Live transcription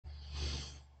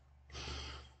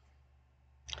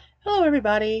Hello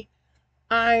everybody.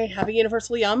 I have a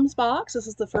Universal Yums box. This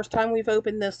is the first time we've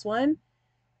opened this one.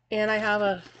 And I have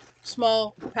a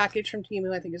small package from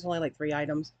Temu. I think it's only like 3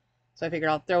 items. So I figured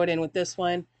I'll throw it in with this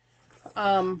one.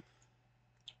 Um,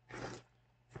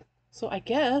 so I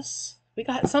guess we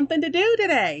got something to do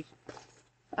today.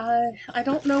 I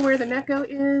don't know where the Neko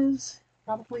is.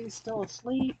 Probably still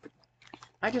asleep.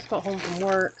 I just got home from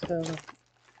work, so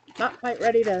not quite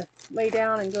ready to lay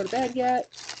down and go to bed yet.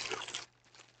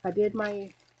 I did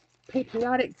my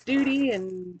patriotic duty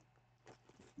and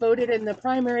voted in the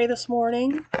primary this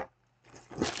morning.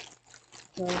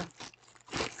 So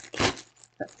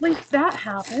at least that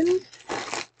happened.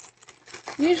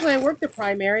 Usually I work the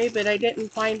primary, but I didn't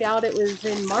find out it was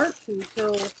in March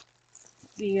until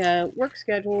the work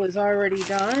schedule was already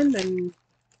done and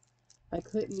I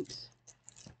couldn't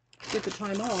get the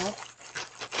time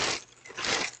off.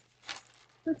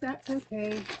 But that's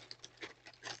okay.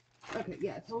 Okay,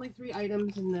 yeah, it's only 3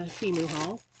 items in the Temu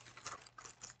haul.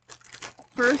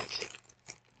 First,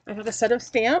 I have a set of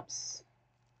stamps.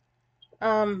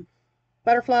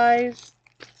 Butterflies.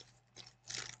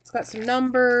 It's got some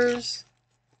numbers.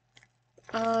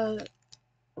 Let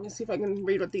me see if I can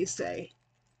read what these say.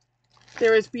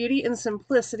 There is beauty in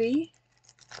simplicity.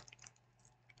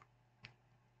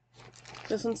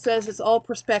 This one says it's all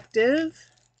perspective.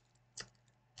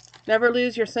 Never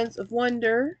lose your sense of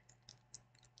wonder.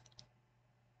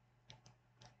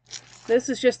 This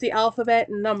is just the alphabet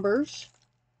and numbers.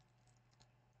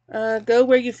 Go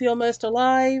where you feel most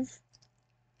alive.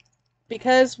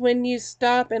 Because when you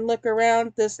stop and look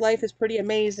around, this life is pretty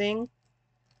amazing.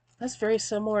 That's very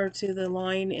similar to the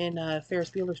line in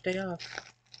Ferris Bueller's Day Off.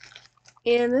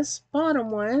 And this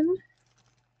bottom one,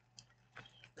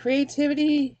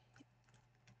 creativity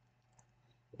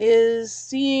is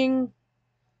seeing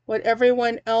what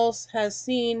everyone else has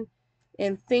seen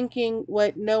and thinking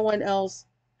what no one else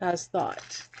has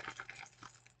thought.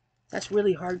 That's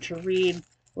really hard to read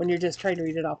when you're just trying to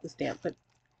read it off the stamp, but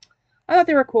I thought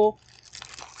they were cool.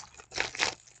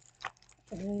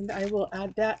 And I will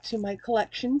add that to my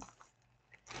collection.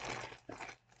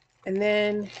 And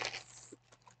then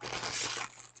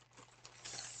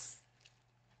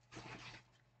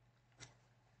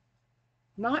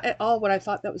not at all what I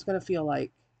thought that was going to feel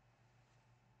like.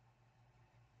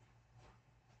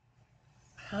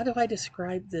 How do I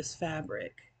describe this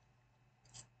fabric?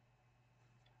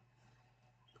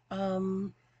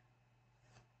 Um,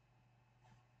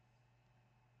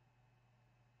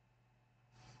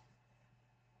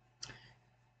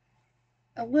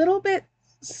 a little bit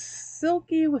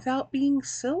silky without being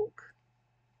silk.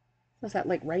 Was that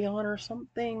like rayon or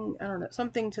something? I don't know.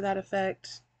 Something to that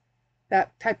effect.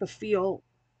 That type of feel.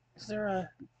 Is there a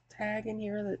tag in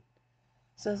here that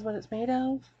says what it's made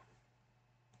of?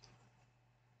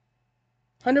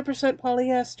 100%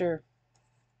 polyester.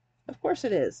 Of course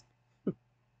it is.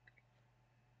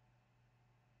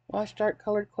 Wash dark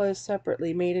colored clothes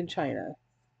separately, made in China.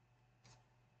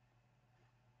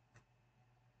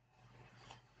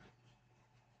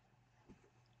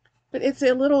 But it's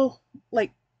a little,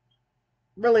 like,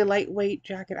 really lightweight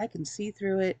jacket. I can see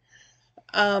through it.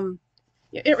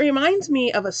 It reminds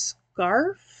me of a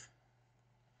scarf.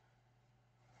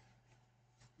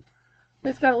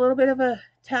 It's got a little bit of a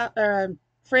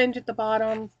fringe at the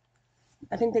bottom.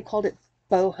 I think they called it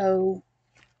boho.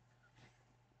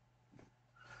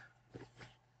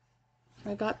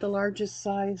 I got the largest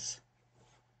size.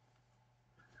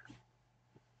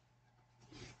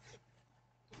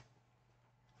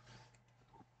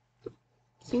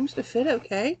 Seems to fit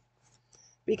okay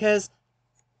because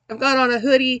I've got on a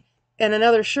hoodie and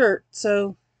another shirt,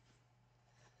 so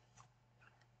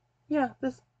yeah,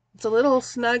 it's a little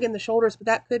snug in the shoulders, but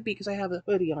that could be because I have a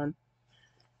hoodie on.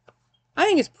 I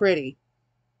think it's pretty.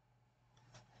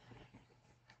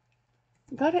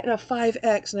 Got it in a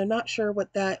 5X, and I'm not sure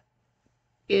what that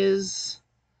is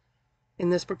in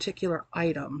this particular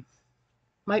item.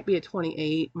 Might be a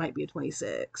 28, might be a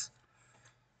 26.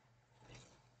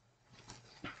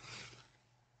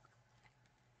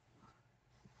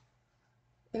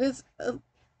 It is.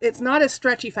 It's not a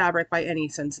stretchy fabric by any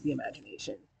sense of the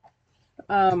imagination.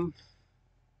 Um,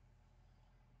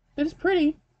 but it's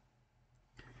pretty.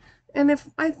 And if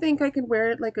I think I could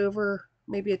wear it like over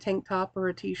maybe a tank top or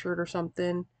a t-shirt or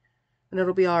something, and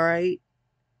it'll be all right.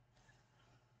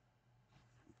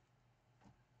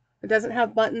 It doesn't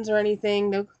have buttons or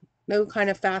anything, no kind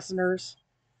of fasteners.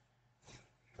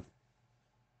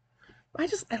 I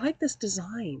like this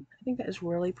design. I think that is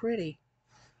really pretty.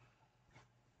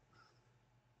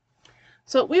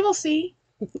 So we will see.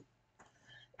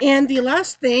 And the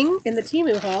last thing in the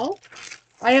Temu haul,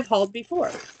 I have hauled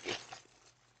before.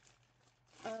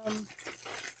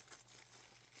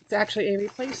 It's actually a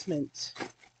replacement.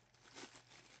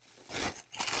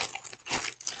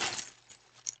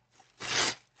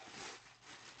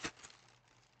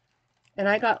 And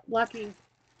I got lucky.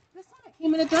 This time it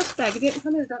came in a dust bag. It didn't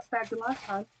come in a dust bag the last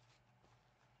time.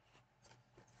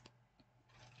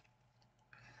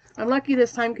 I'm lucky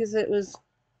this time because it was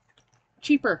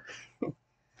cheaper.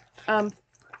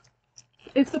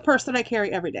 It's the purse that I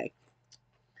carry every day.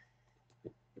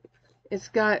 It's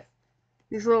got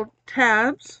these little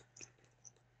tabs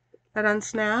that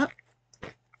unsnap.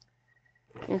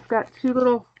 It's got two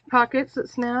little pockets that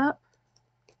snap.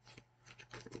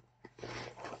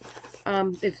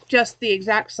 It's just the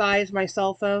exact size of my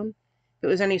cell phone. If it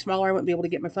was any smaller, I wouldn't be able to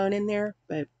get my phone in there,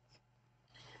 but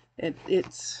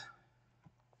it's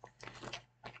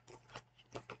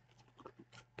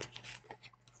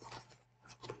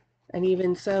and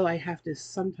even so, I have to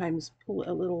sometimes pull it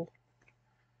a little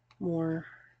more.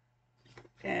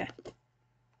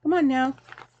 Come on now.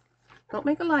 Don't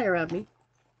make a liar of me.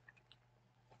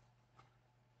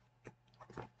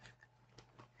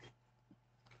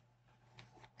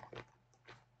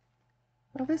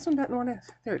 Well, this one doesn't want to.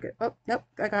 There we go. Oh, nope.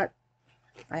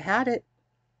 I had it.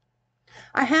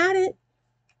 I had it.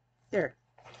 There.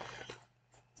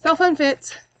 Cell phone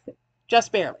fits.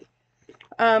 Just barely.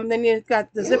 Then you've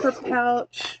got the zipper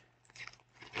pouch.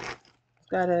 It's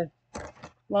got a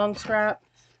long strap.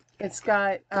 It's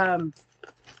got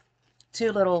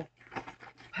two little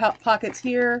pockets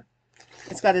here.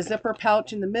 It's got a zipper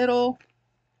pouch in the middle.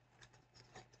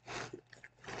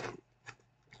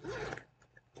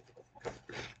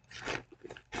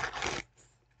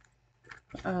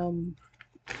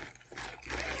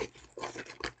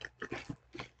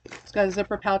 It's got a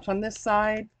zipper pouch on this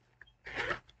side.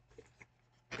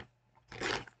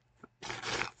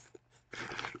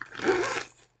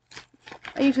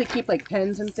 I usually keep like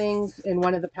pens and things in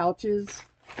one of the pouches.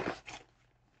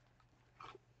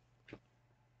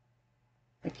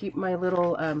 I keep my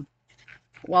little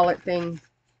wallet thing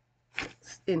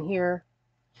in here.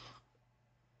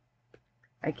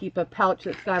 I keep a pouch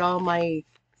that's got all my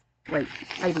like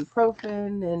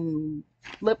ibuprofen and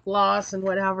lip gloss and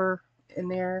whatever in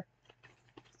there.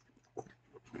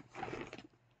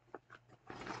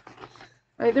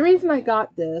 The reason I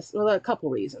got this, well, a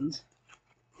couple reasons.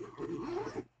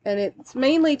 And it's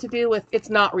mainly to do with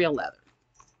it's not real leather.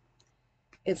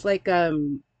 It's like I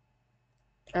don't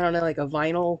know, like a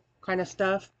vinyl kind of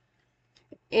stuff.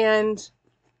 And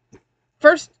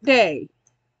first day,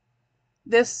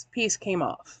 this piece came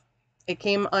off. It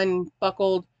came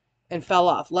unbuckled and fell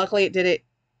off. Luckily, it did it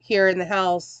here in the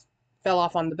house, fell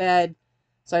off on the bed,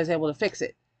 so I was able to fix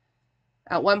it.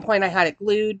 At one point, I had it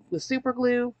glued with super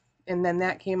glue, and then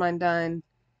that came undone.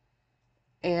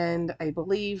 And I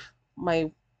believe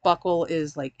my buckle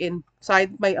is like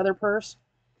inside my other purse.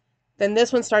 Then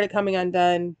this one started coming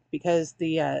undone because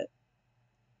the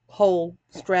hole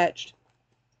stretched.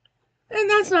 And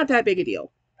that's not that big a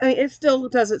deal. I mean, it still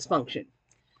does its function.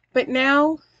 But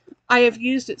now I have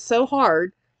used it so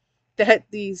hard that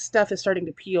the stuff is starting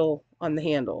to peel on the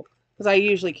handle. Because I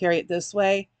usually carry it this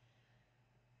way.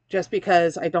 Just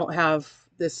because I don't have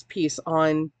this piece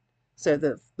on so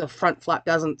the front flap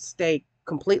doesn't stay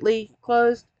completely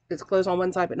closed. It's closed on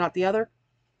one side but not the other.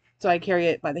 So I carry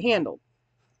it by the handle.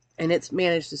 And it's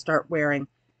managed to start wearing.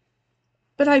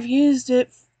 But I've used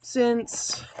it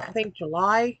since, I think,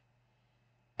 July.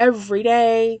 Every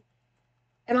day.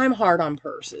 And I'm hard on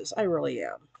purses. I really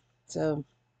am. So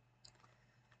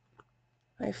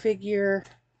I figure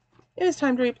it was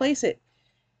time to replace it.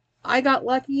 I got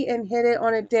lucky and hit it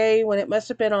on a day when it must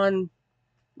have been on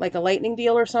like a lightning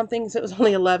deal or something, because it was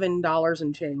only $11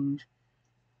 and change.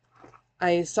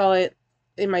 I saw it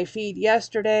in my feed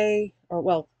yesterday, or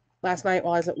well, last night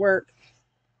while I was at work,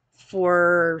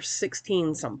 for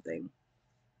 16 something.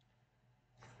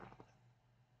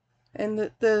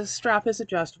 And the strap is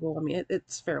adjustable. I mean,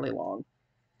 it's fairly long.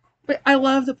 But I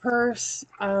love the purse.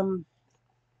 I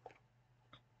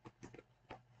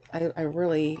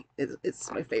really,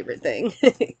 it's my favorite thing.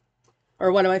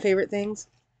 Or one of my favorite things.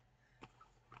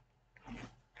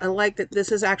 I like that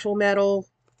this is actual metal.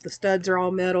 The studs are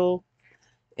all metal.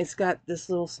 It's got this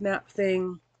little snap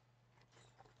thing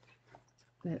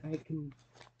that I can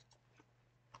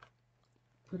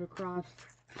put across.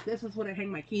 This is what I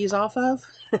hang my keys off of.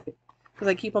 Because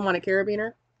I keep them on a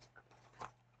carabiner.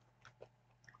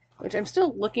 Which I'm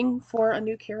still looking for a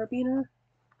new carabiner.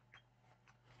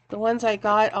 The ones I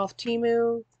got off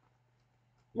Temu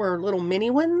were little mini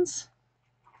ones.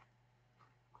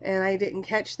 And I didn't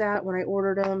catch that when I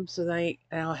ordered them, so I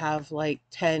now have like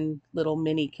 10 little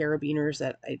mini carabiners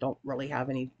that I don't really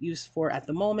have any use for at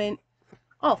the moment.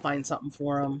 I'll find something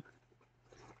for them.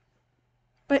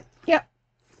 But yeah,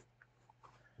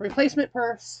 replacement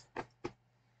purse.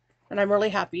 And I'm really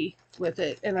happy with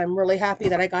it. And I'm really happy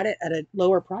that I got it at a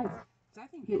lower price. I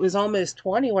think it was almost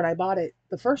 20 when I bought it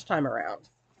the first time around.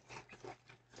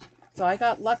 So I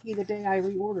got lucky the day I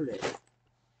reordered it.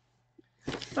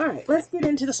 All right, let's get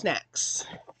into the snacks.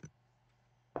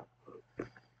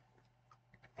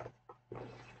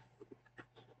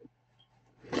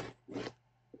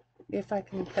 If I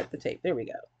can cut the tape. There we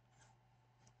go.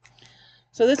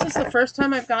 So this is the first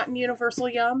time I've gotten Universal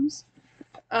Yums.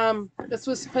 This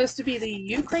was supposed to be the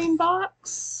Ukraine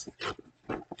box.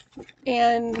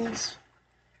 And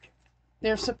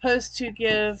they're supposed to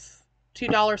give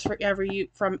 $2 for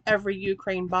every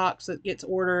Ukraine box that gets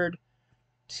ordered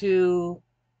to,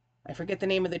 I forget the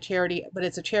name of the charity, but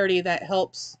it's a charity that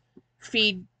helps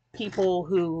feed people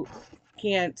who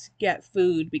can't get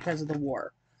food because of the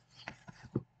war.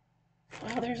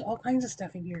 Wow, there's all kinds of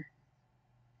stuff in here.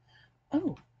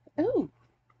 Oh,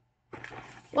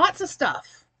 lots of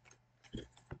stuff.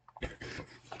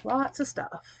 Lots of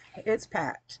stuff. It's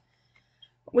packed.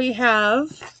 We have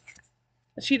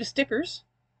a sheet of stickers,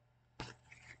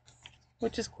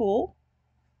 which is cool.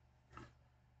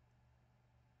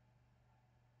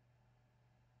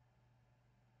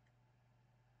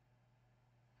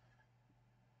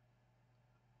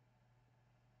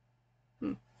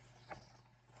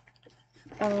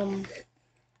 Um,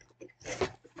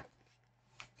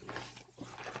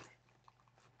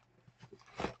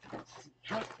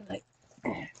 how can I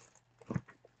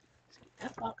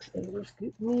that box over?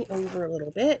 Scoot me over a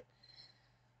little bit.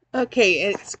 Okay,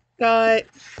 it's got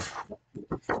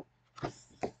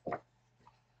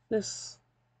this.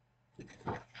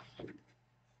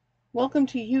 Welcome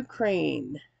to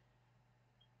Ukraine.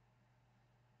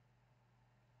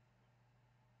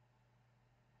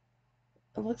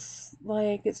 It looks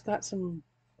like it's got some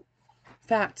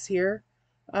facts here.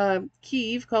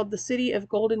 Kyiv, called the City of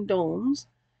Golden Domes.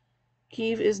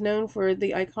 Kyiv is known for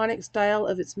the iconic style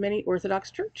of its many Orthodox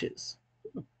churches.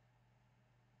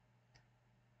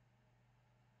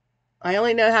 I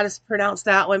only know how to pronounce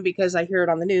that one because I hear it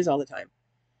on the news all the time.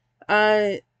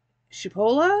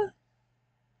 Shipola?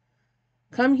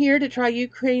 Come here to try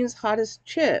Ukraine's hottest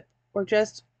chip, or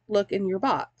just look in your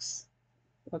box.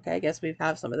 Okay, I guess we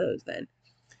have some of those then.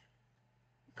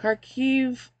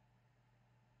 Kharkiv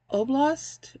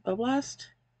Oblast?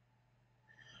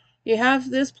 You have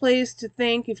this place to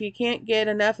thank if you can't get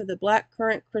enough of the black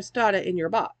currant crostata in your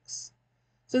box.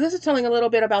 So this is telling a little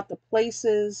bit about the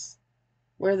places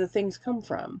where the things come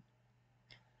from.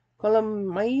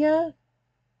 Kolomaya,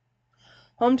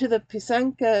 home to the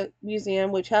Pisanka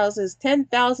Museum, which houses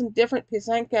 10,000 different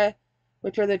pisanka,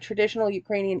 which are the traditional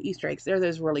Ukrainian Easter eggs. They're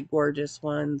those really gorgeous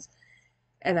ones.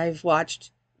 And I've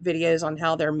watched videos on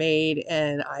how they're made,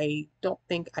 and I don't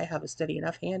think I have a steady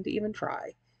enough hand to even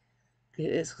try.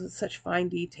 It is such fine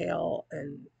detail,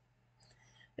 and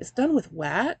it's done with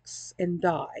wax and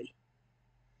dye.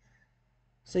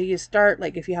 So you start,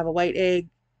 like if you have a white egg,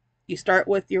 you start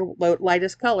with your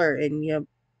lightest color, and you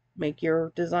make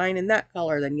your design in that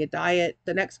color. Then you dye it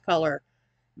the next color,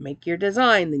 make your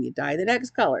design, then you dye the next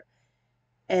color.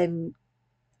 And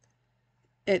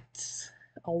it's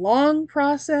a long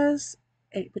process,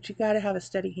 but you got to have a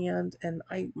steady hand, and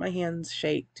my hands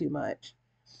shake too much.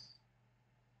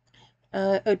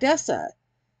 Odessa.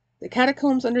 The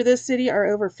catacombs under this city are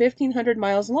over 1,500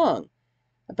 miles long,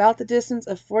 about the distance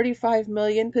of 45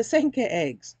 million Pisanka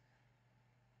eggs.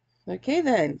 Okay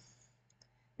then.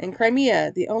 And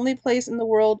Crimea, the only place in the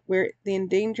world where the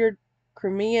endangered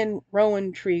Crimean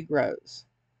rowan tree grows.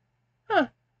 Huh.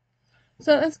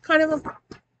 So that's kind of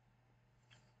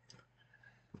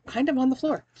on the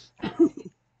floor.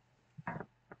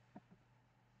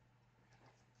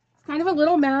 Kind of a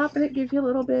little map, and it gives you a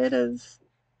little bit of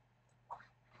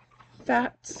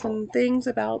facts and things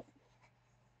about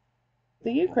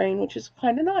the Ukraine, which is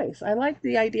kind of nice. I like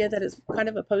the idea that it's kind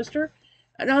of a poster.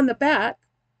 And on the back,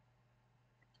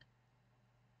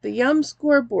 the Yum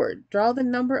scoreboard. Draw the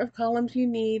number of columns you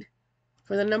need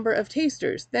for the number of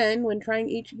tasters. Then, when trying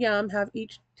each Yum, have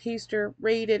each taster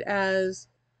rated as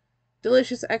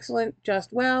delicious, excellent,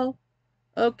 just well,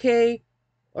 okay,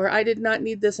 or I did not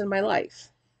need this in my life.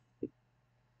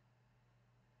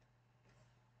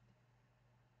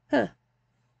 Huh.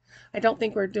 I don't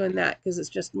think we're doing that because it's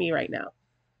just me right now.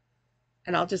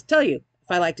 And I'll just tell you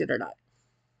if I liked it or not.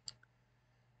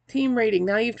 Team rating.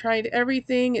 Now you've tried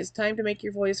everything. It's time to make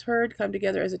your voice heard. Come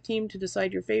together as a team to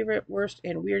decide your favorite, worst,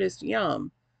 and weirdest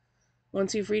Yum.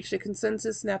 Once you've reached a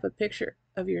consensus, snap a picture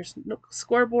of your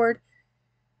scoreboard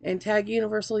and tag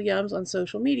Universal Yums on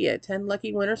social media. 10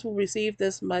 lucky winners will receive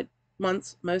this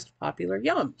month's most popular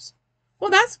yums.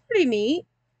 Well, that's pretty neat.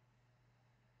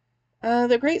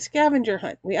 The Great Scavenger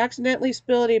Hunt. We accidentally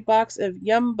spilled a box of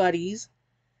Yum Buddies,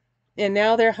 and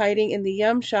now they're hiding in the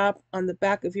Yum shop on the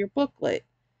back of your booklet.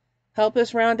 Help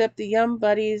us round up the Yum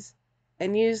Buddies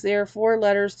and use their 4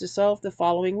 letters to solve the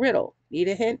following riddle. Need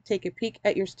a hint? Take a peek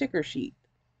at your sticker sheet.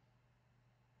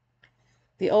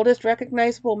 The oldest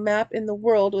recognizable map in the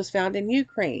world was found in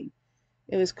Ukraine.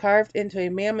 It was carved into a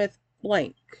mammoth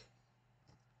blank.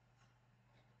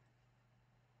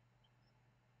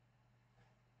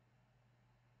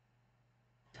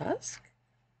 Tusk?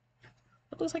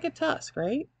 It looks like a tusk,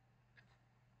 right?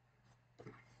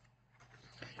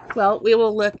 Well, we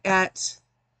will look at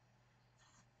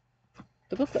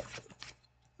the booklet.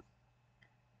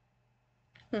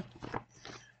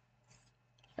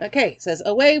 Okay, it says,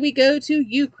 away we go to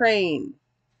Ukraine.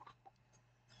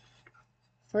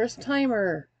 First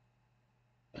timer.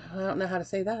 I don't know how to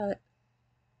say that.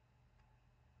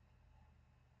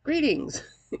 Greetings.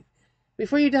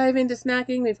 Before you dive into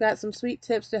snacking, we've got some sweet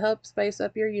tips to help spice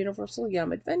up your Universal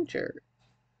Yum adventure.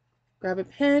 Grab a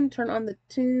pen, turn on the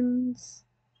tunes.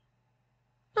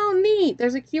 Oh, neat.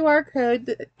 There's a QR code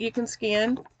that you can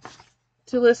scan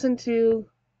to listen to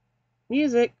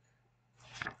music.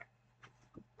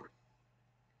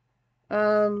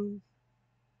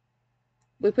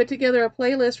 We put together a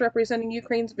playlist representing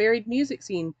Ukraine's varied music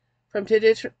scene, from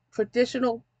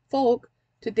traditional folk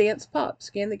to dance pop.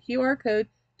 Scan the QR code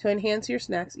to enhance your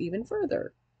snacks even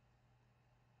further.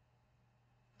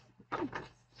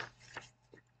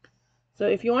 So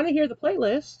if you want to hear the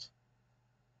playlist,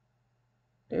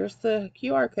 there's the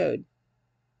QR code.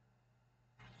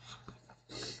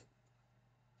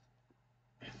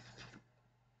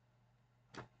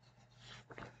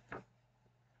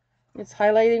 It's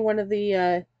highlighting one of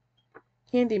the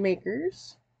candy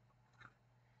makers.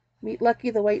 Meet Lucky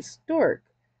the White Stork.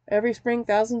 Every spring,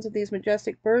 thousands of these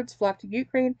majestic birds flock to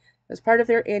Ukraine as part of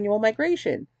their annual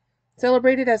migration.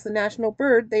 Celebrated as the national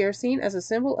bird, they are seen as a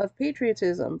symbol of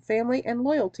patriotism, family, and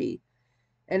loyalty.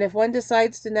 And if one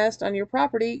decides to nest on your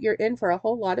property, you're in for a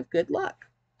whole lot of good luck.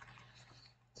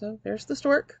 So there's the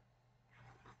stork.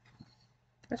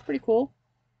 That's pretty cool.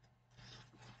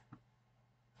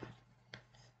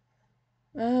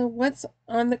 What's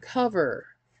on the cover?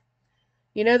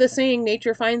 You know the saying,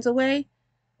 nature finds a way?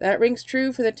 That rings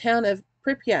true for the town of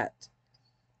Pripyat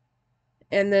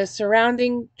and the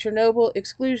surrounding Chernobyl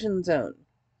exclusion zone.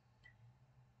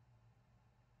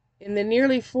 In the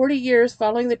nearly 40 years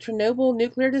following the Chernobyl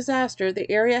nuclear disaster,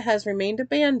 the area has remained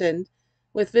abandoned,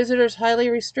 with visitors highly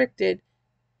restricted.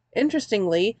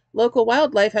 Interestingly, local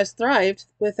wildlife has thrived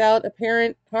without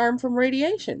apparent harm from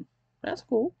radiation. That's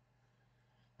cool.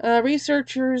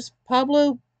 Researchers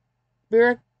Pablo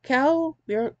Baracco,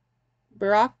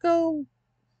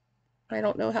 I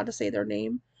don't know how to say their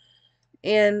name,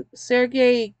 and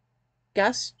Sergei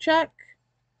Gaschak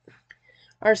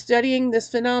are studying this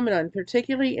phenomenon,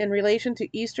 particularly in relation to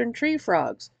eastern tree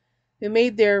frogs, who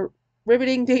made their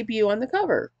riveting debut on the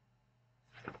cover.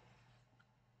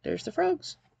 There's the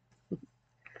frogs.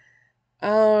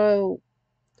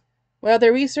 While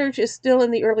their research is still in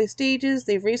the early stages,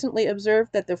 they've recently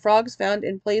observed that the frogs found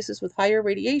in places with higher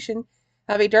radiation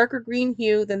have a darker green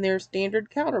hue than their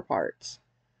standard counterparts.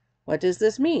 What does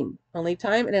this mean? Only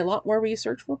time and a lot more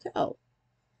research will tell.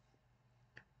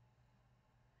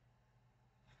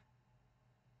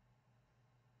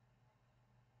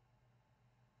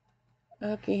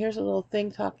 Okay, here's a little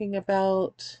thing talking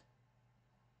about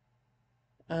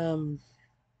the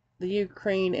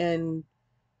Ukraine and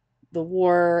the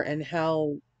war and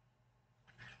how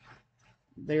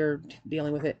they're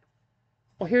dealing with it.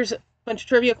 Well, here's a bunch of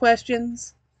trivia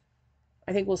questions.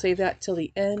 I think we'll save that till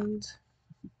the end.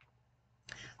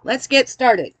 Let's get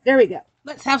started. There we go.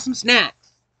 Let's have some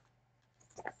snacks.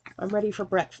 I'm ready for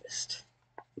breakfast.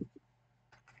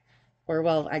 Or,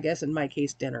 well, I guess in my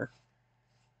case, dinner.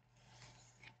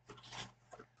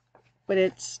 But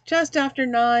it's just after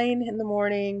 9 in the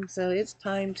morning, so it's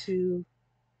time to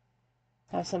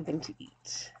have something to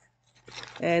eat.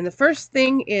 And the first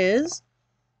thing is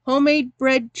homemade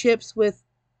bread chips with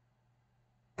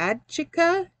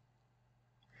adchika,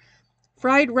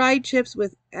 fried rye chips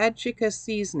with adchika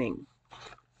seasoning.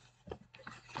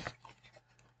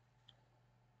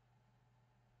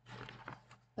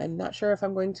 I'm not sure if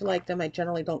I'm going to like them. I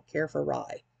generally don't care for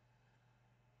rye.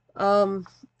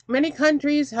 Many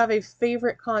countries have a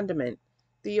favorite condiment.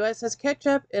 The US has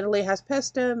ketchup, Italy has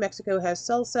pesto, Mexico has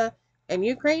salsa, and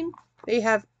Ukraine, they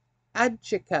have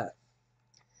adchika.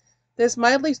 This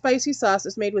mildly spicy sauce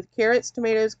is made with carrots,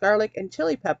 tomatoes, garlic, and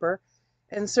chili pepper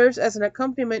and serves as an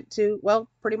accompaniment to, well,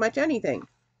 pretty much anything.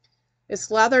 It's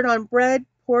slathered on bread,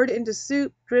 poured into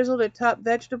soup, drizzled atop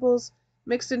vegetables,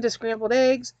 mixed into scrambled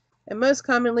eggs, and most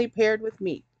commonly paired with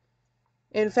meat.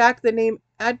 In fact, the name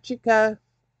adjika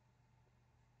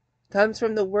comes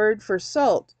from the word for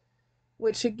salt,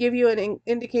 which should give you an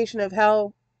indication of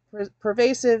how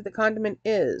pervasive the condiment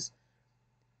is.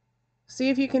 See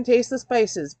if you can taste the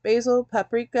spices: basil,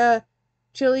 paprika,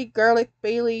 chili, garlic,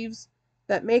 bay leaves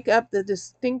that make up the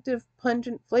distinctive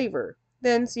pungent flavor.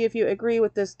 Then see if you agree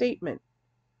with this statement.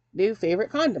 New favorite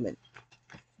condiment.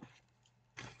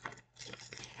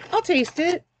 I'll taste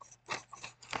it.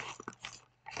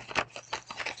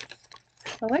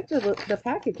 I like the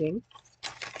packaging.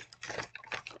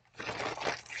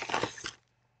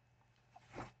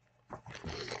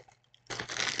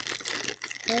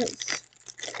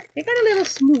 They got a little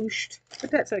smooshed,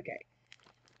 but that's okay.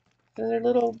 So they're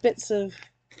little bits of,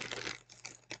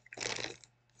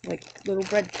 like, little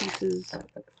bread pieces.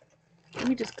 Let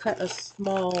me just cut a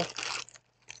small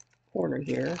corner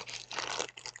here.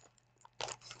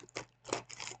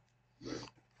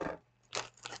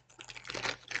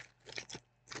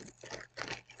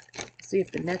 See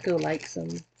if the Neko likes them.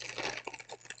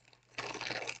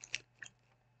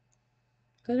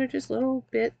 So they're just little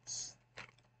bits.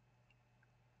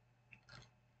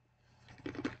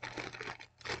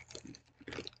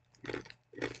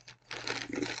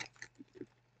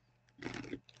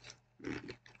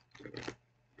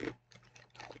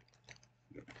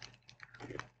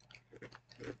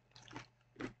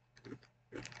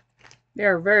 They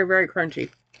are very, very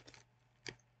crunchy.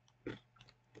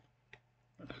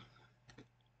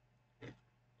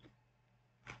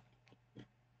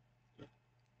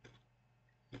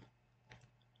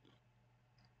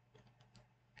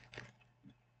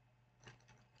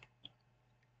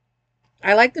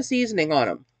 I like the seasoning on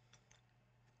them.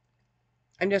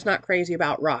 I'm just not crazy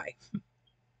about rye.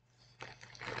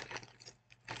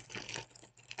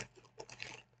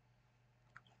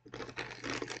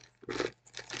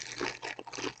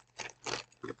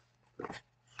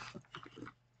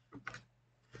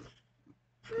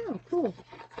 Oh, cool.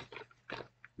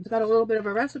 It's got a little bit of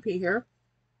a recipe here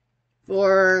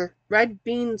for red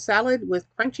bean salad with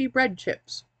crunchy bread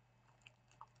chips.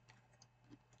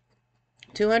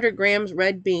 200 grams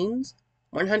red beans,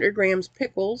 100 grams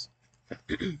pickles,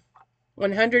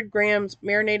 100 grams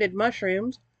marinated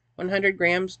mushrooms, 100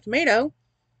 grams tomato,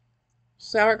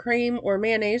 sour cream or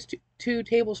mayonnaise, 2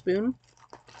 tablespoons,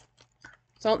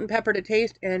 salt and pepper to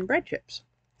taste, and bread chips.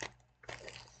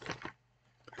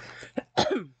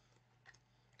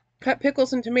 Cut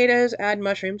pickles and tomatoes, add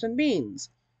mushrooms and beans.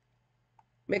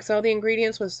 Mix all the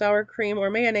ingredients with sour cream or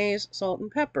mayonnaise, salt and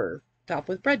pepper. Top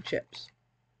with bread chips.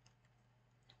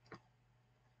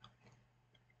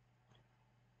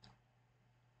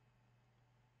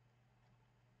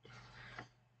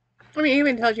 I mean, it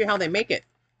even tells you how they make it.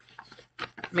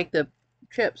 Make the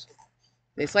chips.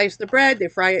 They slice the bread, they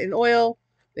fry it in oil,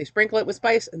 they sprinkle it with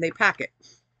spice, and they pack it.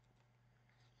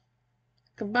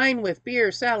 Combine with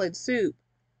beer, salad, soup.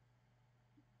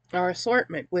 Our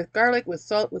assortment with garlic, with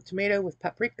salt, with tomato, with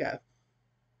paprika.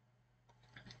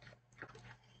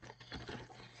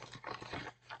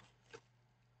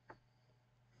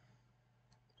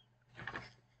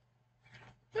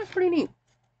 That's pretty neat.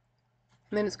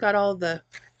 And then it's got all the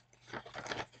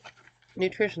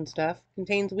nutrition stuff.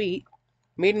 Contains wheat.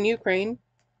 Made in Ukraine.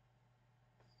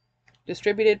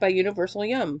 Distributed by Universal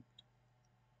Yum.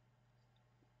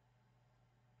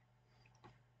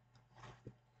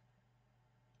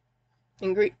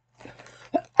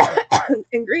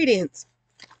 Ingredients.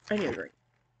 I need a drink.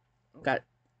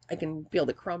 I can feel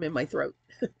the crumb in my throat.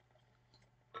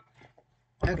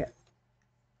 Okay.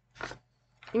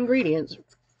 Ingredients: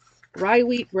 rye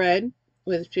wheat bread,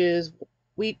 which is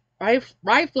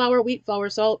rye flour, wheat flour,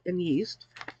 salt, and yeast.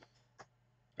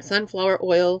 Sunflower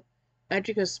oil,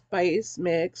 adjika spice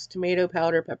mix, tomato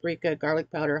powder, paprika,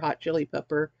 garlic powder, hot chili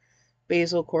pepper,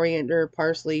 basil, coriander,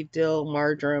 parsley, dill,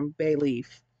 marjoram, bay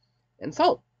leaf, and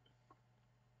salt.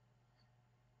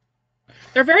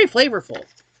 They're very flavorful.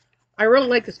 I really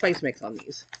like the spice mix on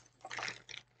these.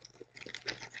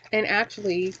 And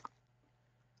actually,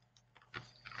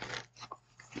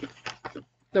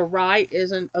 the rye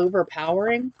isn't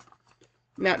overpowering.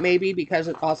 That may be because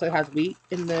it also has wheat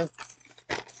in the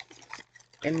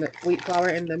wheat flour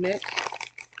in the mix.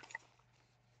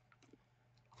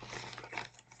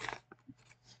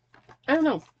 I don't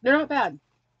know. They're not bad.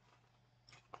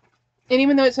 And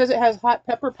even though it says it has hot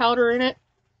pepper powder in it,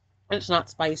 it's not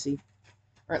spicy.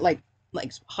 Or like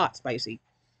hot spicy.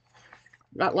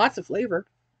 Got lots of flavor.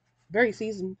 Very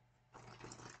seasoned.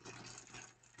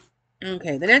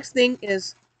 Okay, the next thing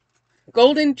is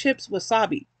golden chips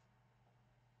wasabi.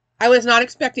 I was not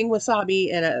expecting wasabi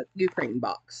in a Ukraine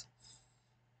box.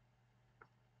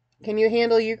 Can you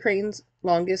handle Ukraine's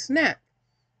longest snack?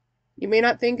 You may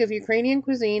not think of Ukrainian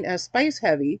cuisine as spice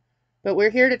heavy, but we're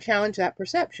here to challenge that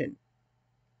perception.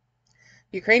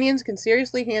 Ukrainians can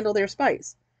seriously handle their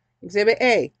spice. Exhibit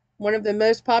A, one of the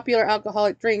most popular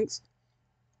alcoholic drinks,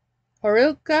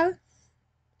 horilka,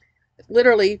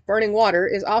 literally burning water,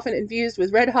 is often infused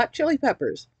with red-hot chili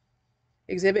peppers.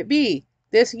 Exhibit B,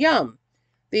 this yum.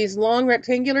 These long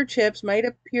rectangular chips might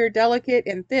appear delicate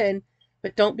and thin,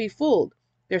 but don't be fooled.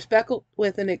 They're speckled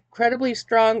with an incredibly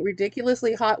strong,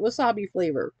 ridiculously hot wasabi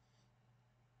flavor.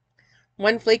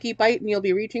 One flaky bite and you'll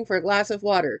be reaching for a glass of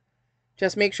water.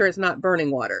 Just make sure it's not burning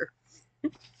water.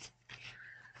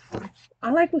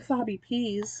 I like wasabi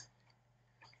peas,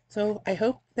 so I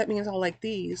hope that means I'll like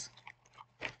these.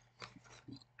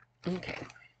 Okay.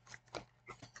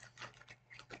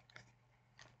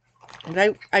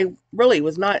 And I really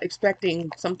was not expecting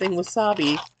something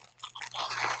wasabi.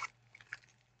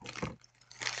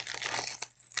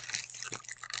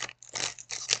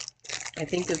 I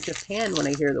think of Japan when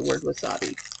I hear the word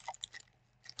wasabi.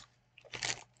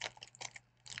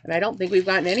 And I don't think we've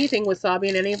gotten anything wasabi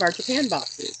in any of our Japan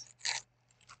boxes.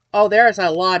 Oh, there's a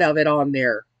lot of it on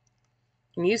there.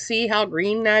 Can you see how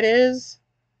green that is?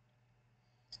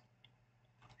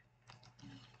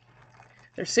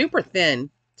 They're super thin.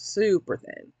 Super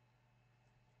thin.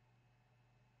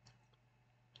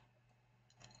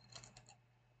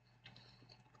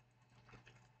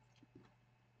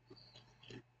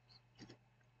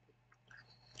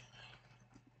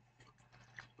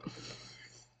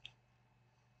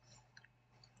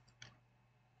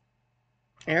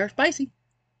 They're spicy.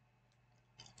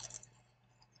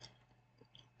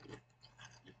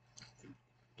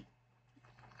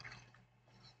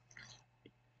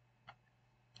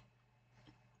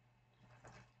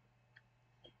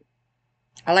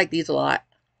 I like these a lot.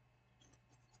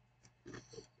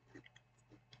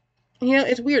 You know,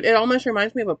 it's weird. It almost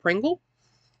reminds me of a Pringle.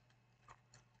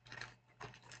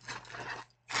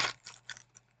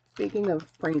 Speaking of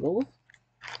Pringles,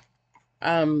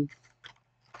 I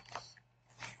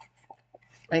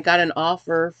got an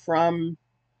offer from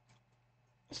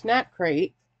Snack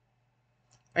Crate.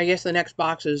 I guess the next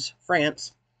box is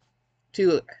France,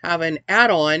 to have an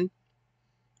add-on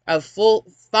of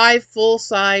 5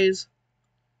 full-size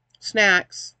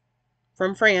snacks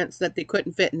from France that they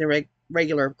couldn't fit in the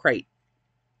regular crate.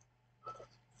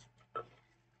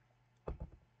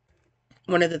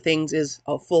 One of the things is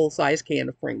a full-size can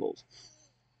of Pringles.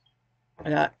 I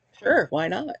thought, sure, why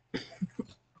not?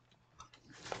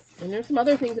 And there's some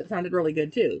other things that sounded really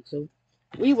good too, so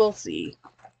we will see.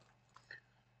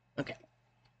 Okay.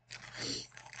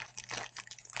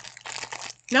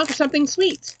 Now for something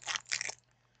sweet.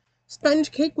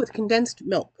 Sponge cake with condensed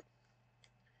milk.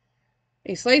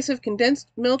 A slice of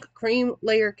condensed milk cream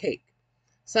layer cake.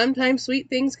 Sometimes sweet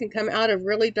things can come out of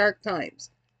really dark times.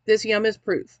 This yum is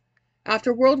proof.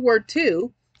 After World War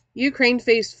II, Ukraine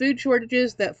faced food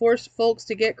shortages that forced folks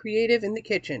to get creative in the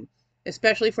kitchen,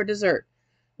 especially for dessert,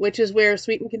 which is where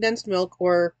sweetened condensed milk,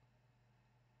 or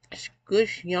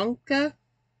sgushyanka,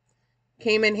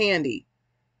 came in handy.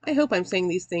 I hope I'm saying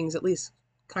these things at least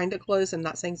kind of close and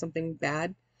not saying something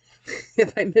bad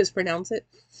if I mispronounce it.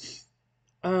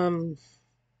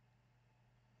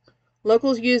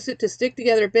 Locals used it to stick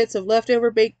together bits of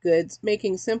leftover baked goods,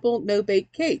 making simple,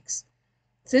 no-bake cakes.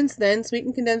 Since then,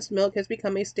 sweetened condensed milk has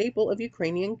become a staple of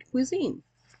Ukrainian cuisine.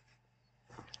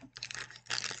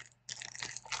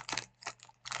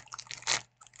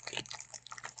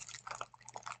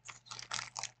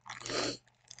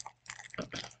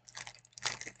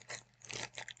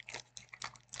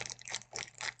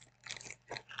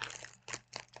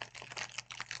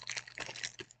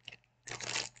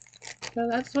 So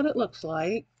that's what it looks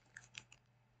like.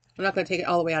 I'm not going to take it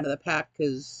all the way out of the pack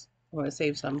because I want to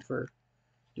save some for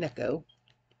Neko.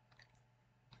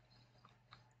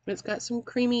 But it's got some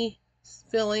creamy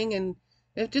filling and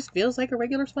it just feels like a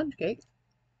regular sponge cake.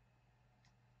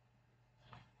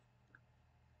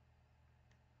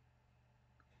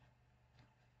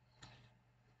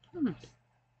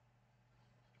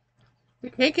 The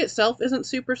cake itself isn't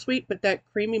super sweet, but that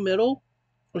creamy middle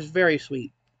was very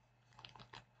sweet.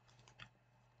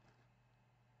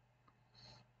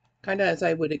 Kind of as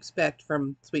I would expect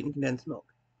from sweetened condensed milk.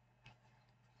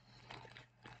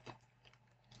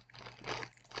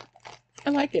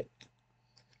 I like it.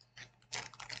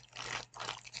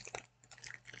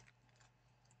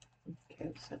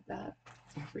 Okay, set that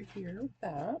over here. here with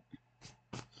that.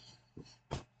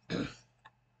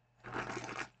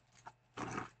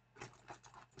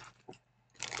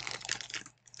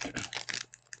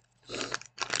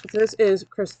 This is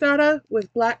crostata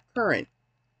with black currant.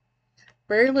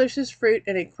 Very delicious fruit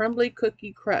and a crumbly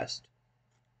cookie crust.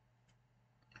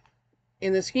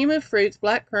 In the scheme of fruits,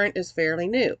 black currant is fairly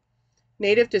new.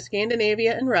 Native to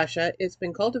Scandinavia and Russia, it's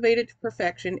been cultivated to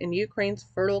perfection in Ukraine's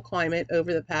fertile climate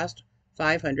over the past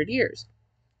 500 years.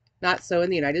 Not so in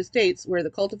the United States, where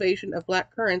the cultivation of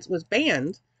black currants was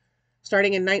banned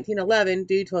starting in 1911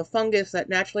 due to a fungus that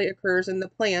naturally occurs in the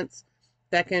plants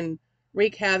that can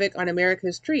wreak havoc on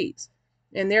America's trees,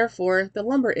 and therefore the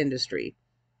lumber industry.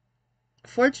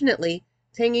 Fortunately,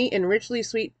 tangy and richly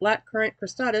sweet black currant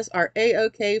crostatas are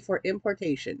A-OK for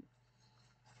importation.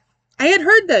 I had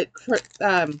heard that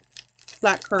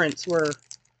black currants were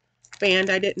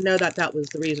banned. I didn't know that that was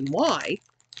the reason why.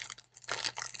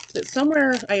 But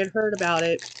somewhere I had heard about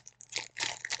it.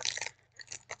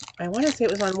 I want to say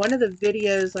it was on one of the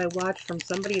videos I watched from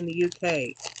somebody in the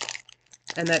UK,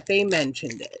 and that they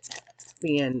mentioned it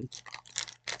being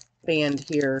banned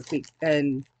here,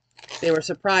 and they were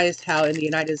surprised how in the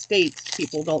United States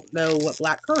people don't know what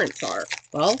black currants are.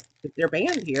 Well, if they're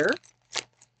banned here,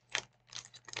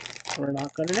 we're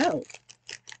not going to know.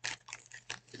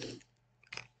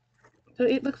 So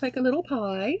it looks like a little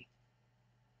pie.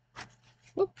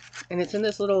 Whoop. And it's in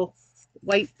this little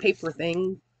white paper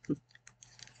thing.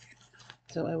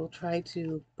 So I will try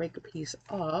to break a piece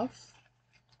off.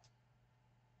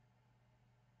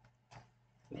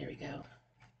 There we go.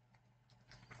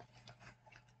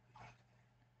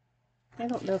 I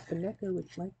don't know if the Neko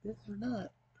would like this or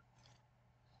not.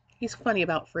 He's funny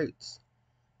about fruits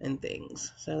and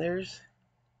things. So there's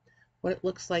what it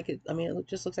looks like. I mean, it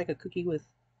just looks like a cookie with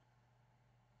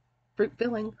fruit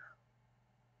filling.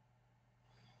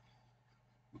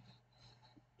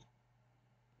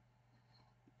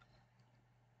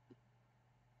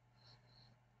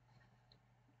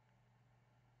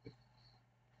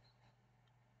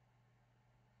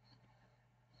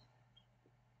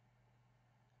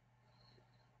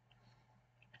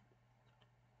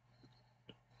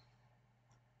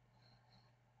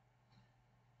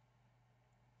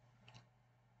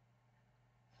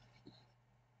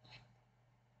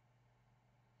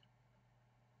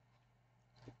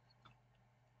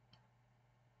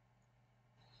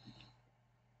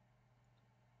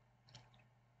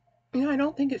 You know, I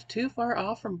don't think it's too far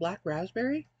off from black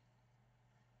raspberry.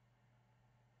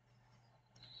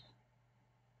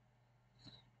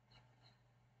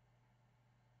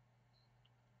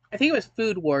 I think it was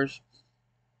Food Wars.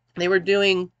 They were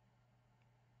doing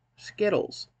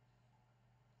Skittles.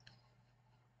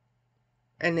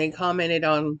 And they commented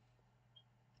on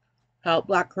how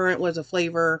blackcurrant was a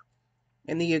flavor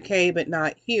in the UK, but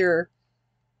not here.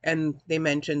 And they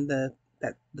mentioned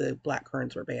that the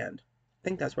blackcurrants were banned. I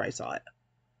think that's where I saw it.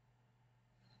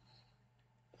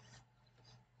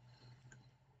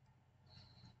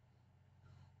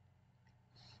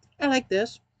 I like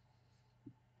this.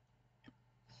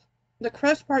 The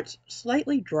crust part's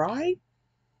slightly dry.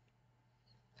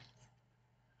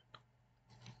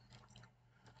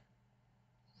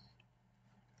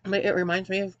 But it reminds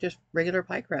me of just regular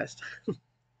pie crust.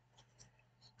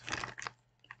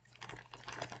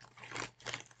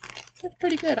 It's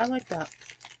pretty good. I like that.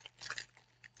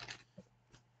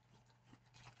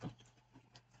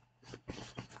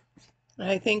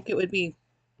 I think it would be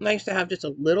nice to have just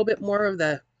a little bit more of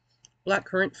the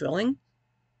blackcurrant filling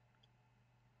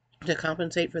to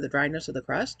compensate for the dryness of the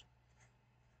crust.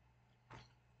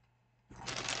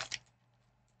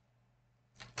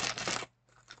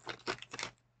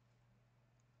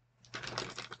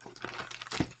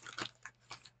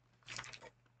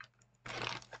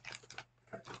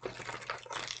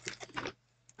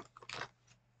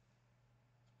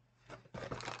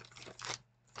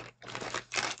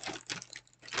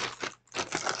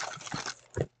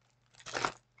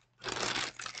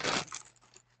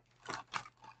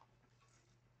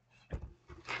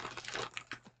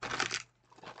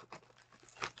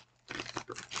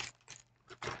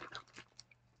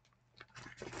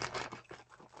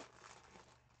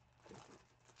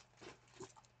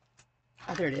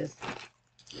 Oh, there it is.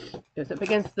 It was up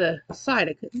against the side.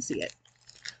 I couldn't see it.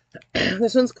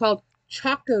 This one's called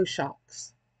Choco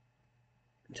Shocks.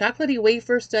 Chocolatey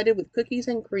wafer studded with cookies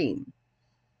and cream.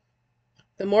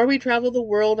 The more we travel the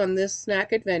world on this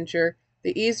snack adventure,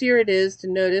 the easier it is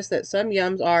to notice that some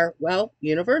yums are, well,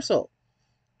 universal.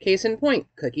 Case in point,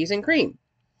 cookies and cream.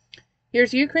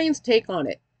 Here's Ukraine's take on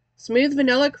it. Smooth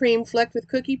vanilla cream flecked with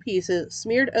cookie pieces,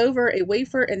 smeared over a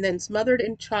wafer and then smothered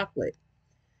in chocolate.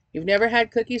 You've never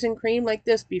had cookies and cream like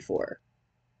this before.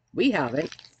 We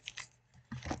haven't.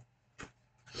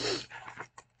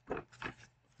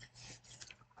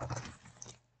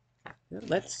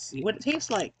 Let's see what it tastes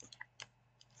like.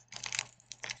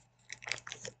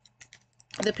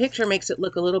 The picture makes it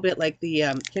look a little bit like the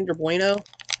Kinder Bueno,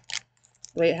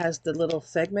 the way it has the little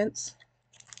segments.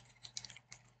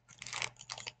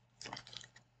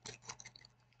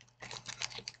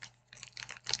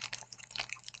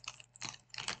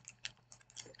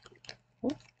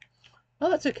 Oh,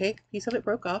 that's okay. A piece of it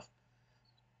broke off.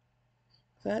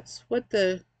 That's what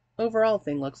the overall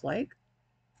thing looks like.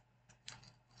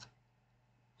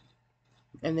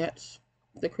 And that's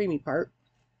the creamy part.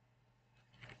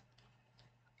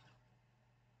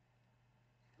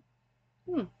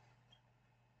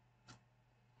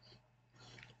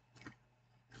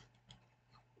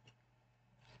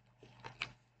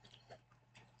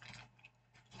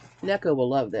 Neko will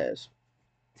love this.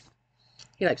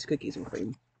 He likes cookies and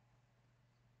cream.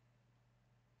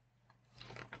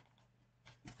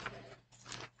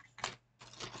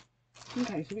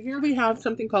 Okay, so here we have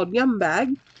something called Yum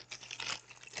Bag.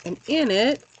 And in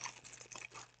it,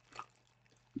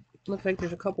 looks like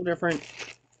there's a couple different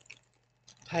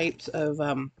types of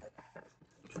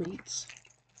treats.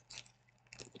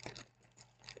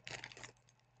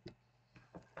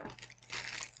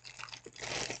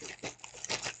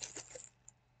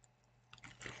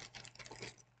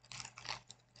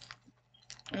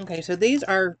 Okay, so these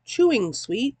are chewing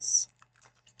sweets.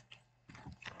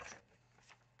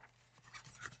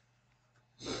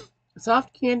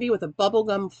 Soft candy with a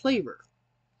bubblegum flavor.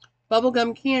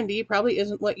 Bubblegum candy probably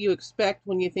isn't what you expect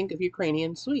when you think of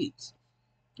Ukrainian sweets.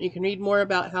 You can read more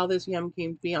about how this yum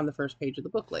came to be on the first page of the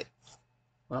booklet.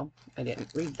 Well, I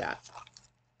didn't read that.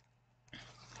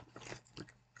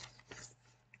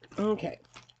 Okay.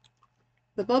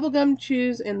 The bubblegum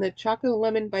chews and the chocolate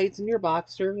lemon bites in your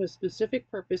box serve a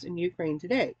specific purpose in Ukraine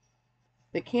today.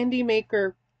 The candy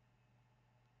maker,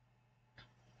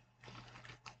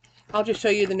 I'll just show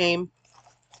you the name.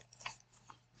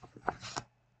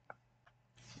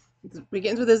 It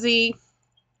begins with a Z.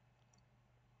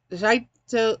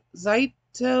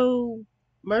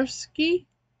 Zhytomyrsky,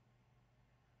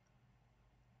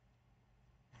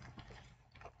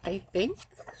 I think.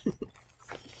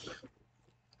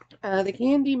 The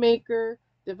candy maker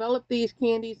developed these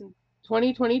candies in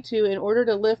 2022 in order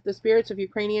to lift the spirits of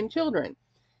Ukrainian children,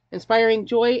 inspiring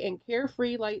joy and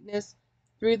carefree lightness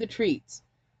through the treats.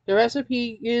 The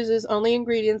recipe uses only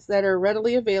ingredients that are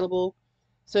readily available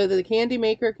so that the candy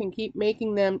maker can keep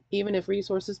making them even if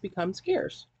resources become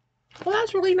scarce. Well,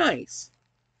 that's really nice.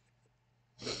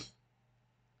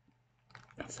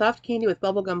 Soft candy with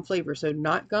bubblegum flavor, so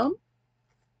not gum.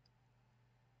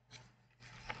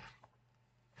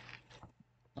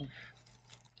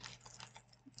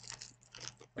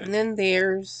 And then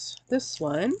there's this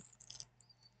one.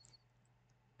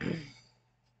 I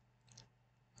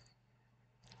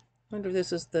wonder if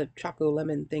this is the choco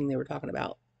lemon thing they were talking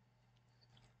about.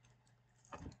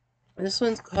 And this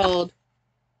one's called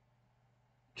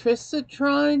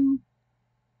Trisitron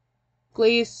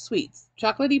Glazed Sweets.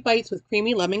 Chocolatey bites with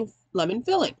creamy lemon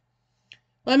filling.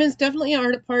 Lemons definitely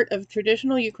aren't a part of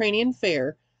traditional Ukrainian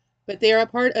fare, but they are a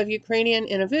part of Ukrainian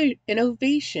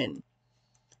innovation.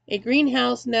 A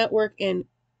greenhouse network in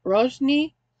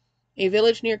Rozhny, a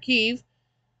village near Kyiv,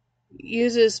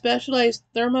 uses specialized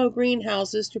thermo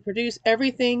greenhouses to produce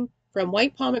everything from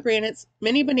white pomegranates,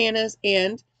 mini bananas,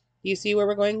 and, do you see where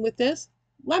we're going with this?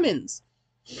 Lemons.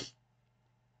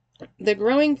 The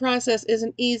growing process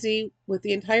isn't easy, with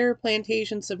the entire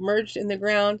plantation submerged in the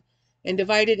ground and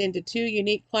divided into two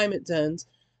unique climate zones,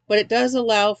 but it does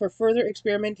allow for further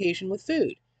experimentation with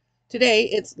food. Today,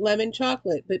 it's lemon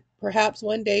chocolate, but perhaps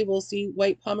one day we'll see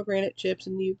white pomegranate chips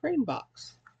in the Ukraine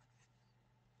box.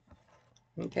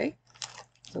 Okay,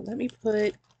 so let me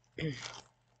put the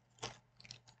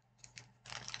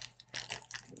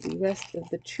rest of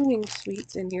the chewing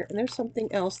sweets in here. And there's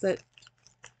something else that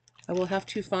I will have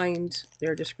to find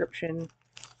their description,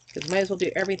 because I might as well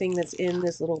do everything that's in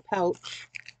this little pouch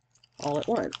all at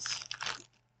once.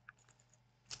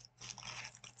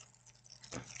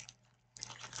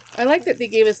 I like that they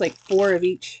gave us like 4 of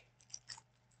each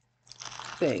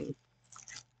thing.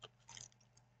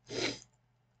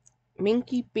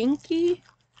 Minky Binky?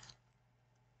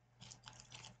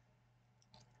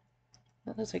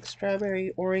 That looks like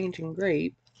strawberry, orange, and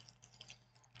grape.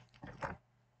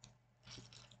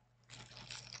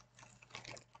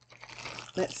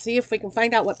 Let's see if we can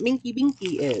find out what Minky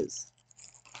Binky is.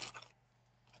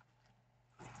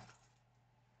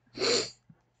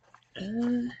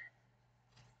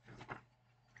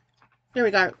 There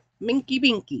we go. Minky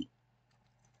Binky.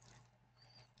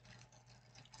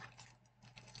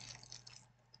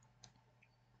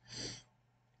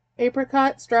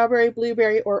 Apricot, strawberry,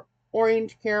 blueberry, or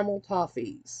orange caramel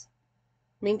toffees.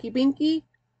 Minky Binky,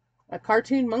 a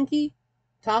cartoon monkey,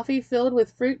 toffee filled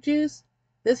with fruit juice.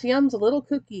 This yum's a little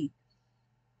cookie.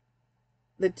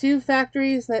 The two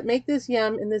factories that make this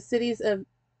yum in the cities of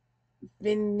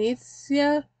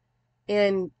Venetia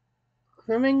and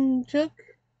Kremenchuk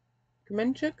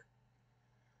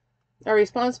are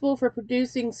responsible for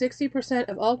producing 60%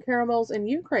 of all caramels in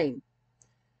Ukraine.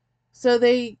 So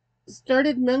they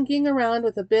started monkeying around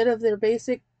with a bit of their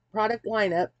basic product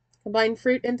lineup, combined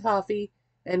fruit and toffee,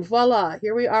 and voila,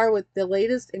 here we are with the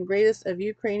latest and greatest of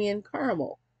Ukrainian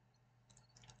caramel.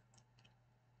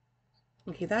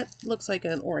 Okay, that looks like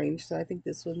an orange, so I think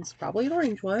this one's probably an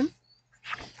orange one.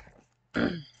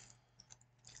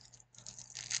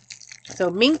 So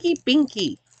Minky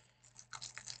Binky.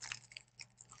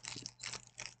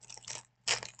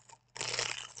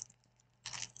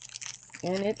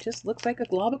 And it just looks like a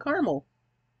glob of caramel.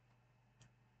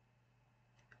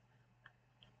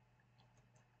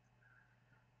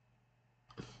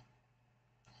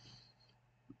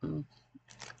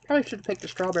 Probably should have picked a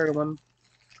strawberry one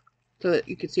so that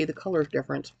you could see the color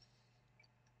difference.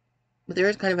 But there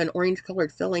is kind of an orange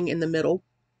colored filling in the middle.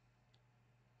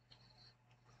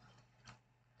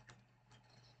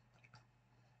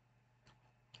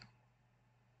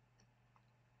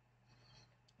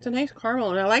 It's a nice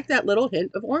caramel, and I like that little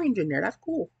hint of orange in there. That's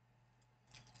cool.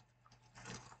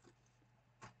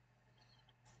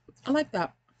 I like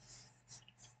that.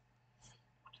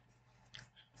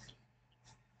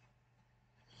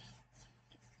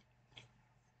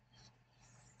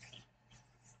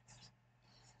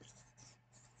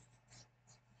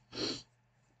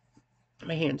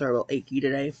 My hands are a little achy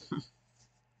today.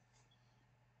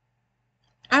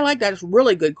 I like that. It's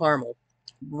really good caramel.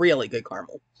 Really good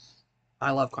caramel. I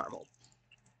love caramel.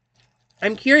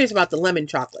 I'm curious about the lemon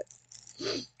chocolate.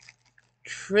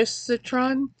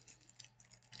 Trisitron?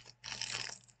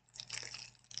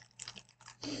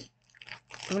 I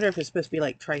wonder if it's supposed to be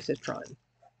like Tricitron.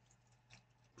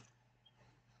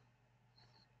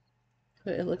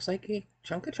 It looks like a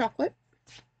chunk of chocolate.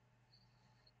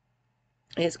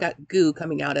 And it's got goo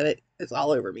coming out of it. It's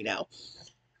all over me now.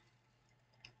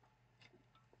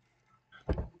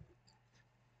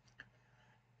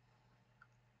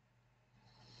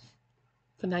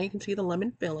 So now you can see the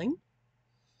lemon filling.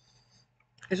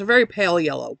 It's a very pale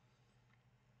yellow.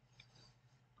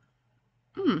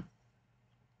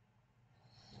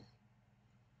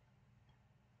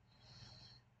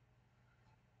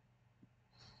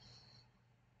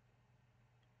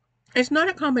 It's not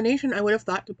a combination I would have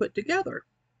thought to put together.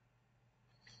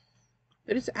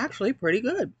 It is actually pretty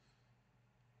good.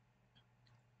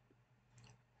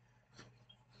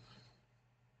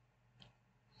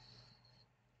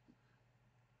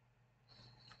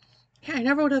 Yeah, I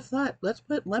never would have thought, let's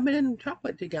put lemon and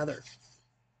chocolate together.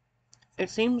 It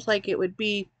seems like it would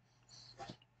be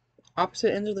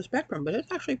opposite ends of the spectrum, but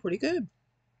it's actually pretty good.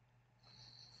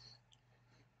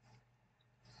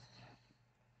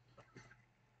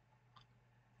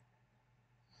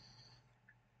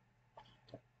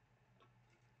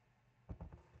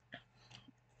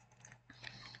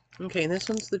 Okay, and this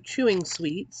one's the chewing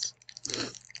sweets.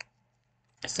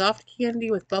 Soft candy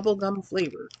with bubblegum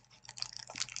flavor.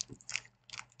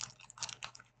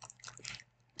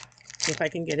 If I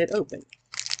can get it open.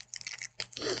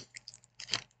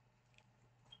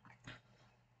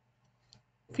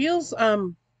 Feels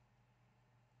kind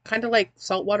of like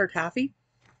saltwater taffy.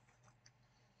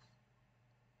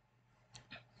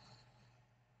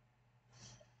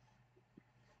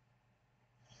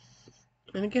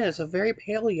 And again, it's a very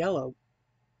pale yellow.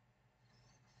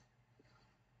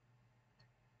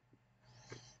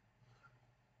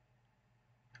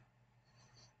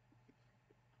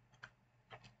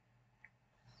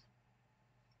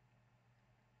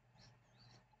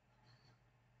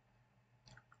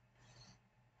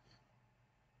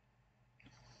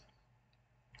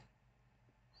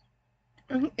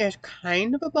 I think there's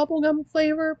kind of a bubblegum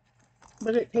flavor,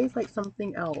 but it tastes like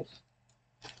something else.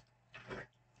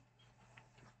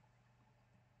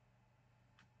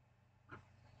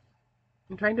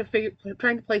 I'm trying to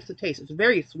place the taste. It's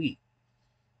very sweet.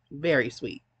 Very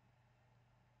sweet.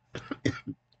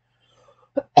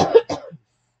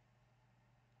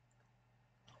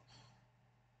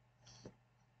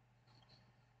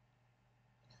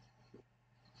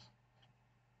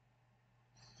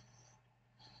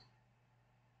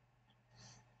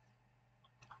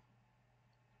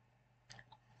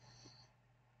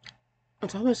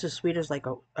 It's almost as sweet as like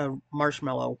a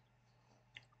marshmallow.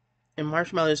 And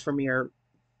marshmallows for me are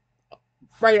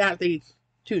right at the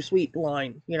too sweet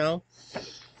line, you know?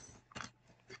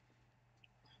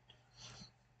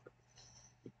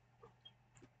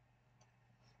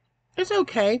 It's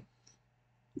okay.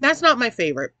 That's not my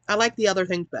favorite. I like the other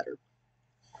things better.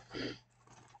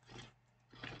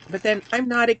 But then I'm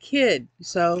not a kid,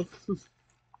 so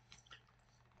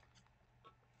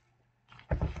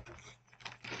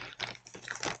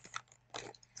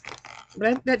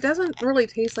but that doesn't really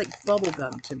taste like bubble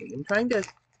gum to me. I'm trying to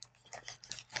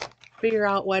figure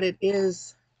out what it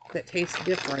is that tastes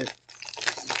different.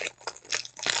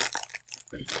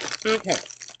 Okay.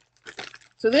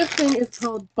 So this thing is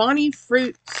called Bonnie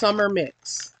Fruit Summer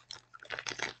Mix.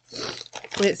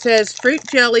 It says fruit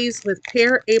jellies with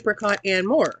pear, apricot, and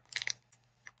more.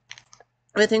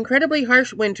 With incredibly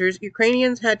harsh winters,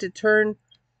 Ukrainians had to turn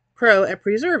pro at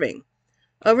preserving.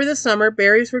 Over the summer,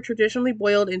 berries were traditionally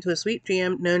boiled into a sweet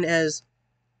jam known as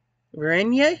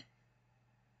varenye.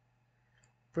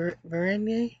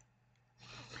 Varenye?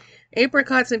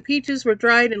 Apricots and peaches were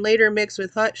dried and later mixed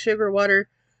with hot sugar water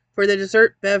for the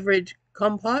dessert beverage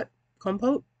compote.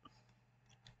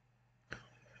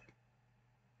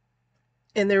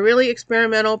 And the really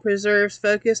experimental preserves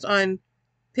focused on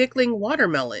pickling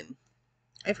watermelon.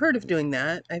 I've heard of doing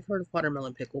that. I've heard of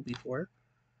watermelon pickle before.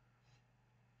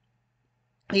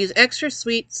 These extra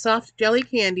sweet, soft jelly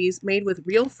candies made with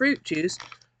real fruit juice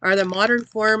are the modern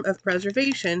form of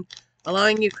preservation,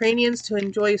 allowing Ukrainians to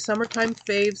enjoy summertime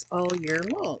faves all year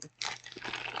long.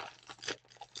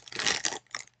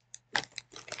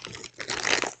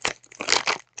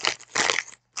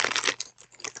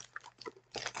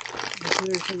 So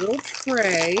there's a little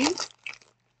tray.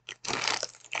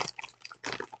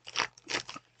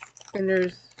 And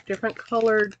there's different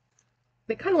colored,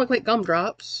 they kind of look like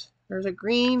gumdrops. There's a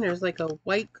green, there's like a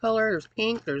white color, there's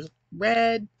pink, there's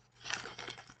red.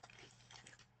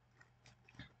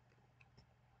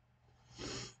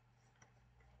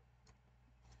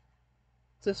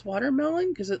 Is this watermelon?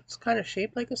 Because it's kind of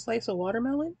shaped like a slice of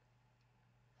watermelon.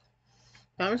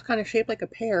 That one's kind of shaped like a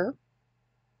pear.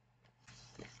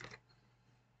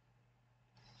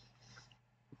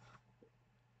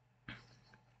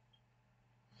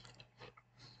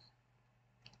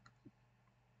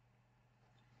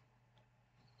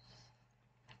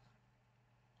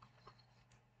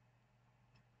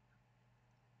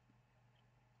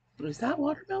 Is that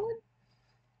watermelon?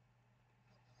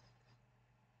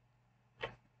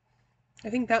 I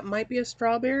think that might be a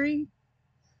strawberry.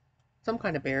 Some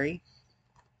kind of berry.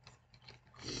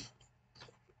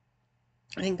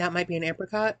 I think that might be an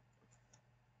apricot.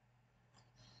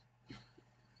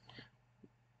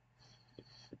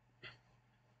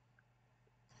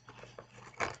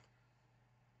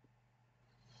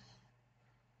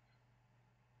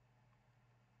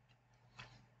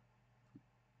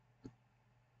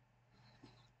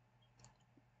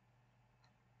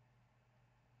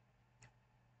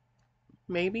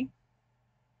 Maybe.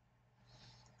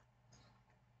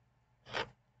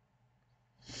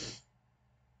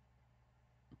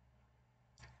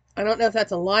 I don't know if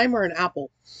that's a lime or an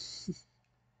apple.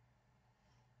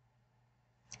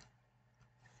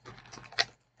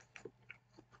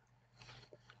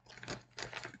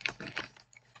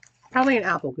 Probably an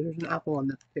apple because there's an apple on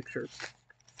the picture.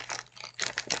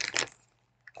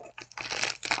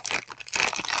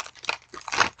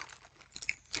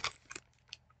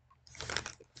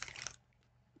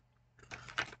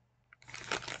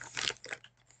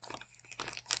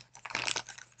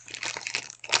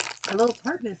 A little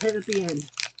tartness hit at the end.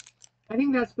 I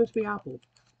think that's supposed to be apple.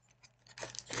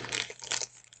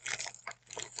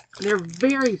 They're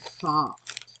very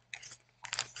soft.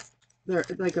 They're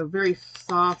like a very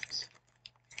soft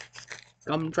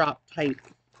gumdrop type.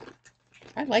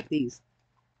 I like these.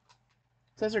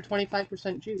 It says they're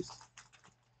 25% juice.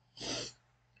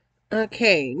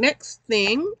 Okay, next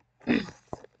thing. Is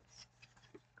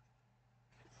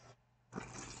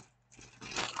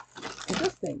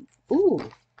this thing. Ooh.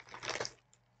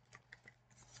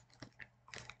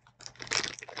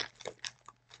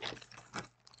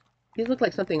 These look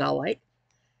like something I'll like.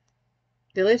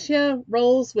 Delicia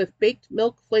rolls with baked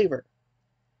milk flavor.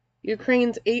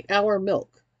 Ukraine's 8-hour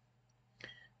milk.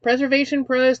 Preservation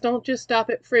pros don't just stop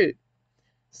at fruit.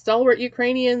 Stalwart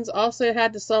Ukrainians also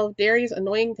had to solve dairy's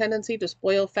annoying tendency to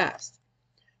spoil fast.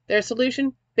 Their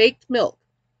solution, baked milk,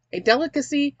 a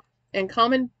delicacy and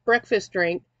common breakfast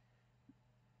drink.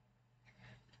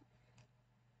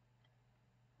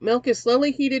 Milk is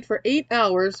slowly heated for 8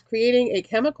 hours, creating a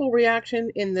chemical reaction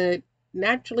in the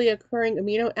naturally occurring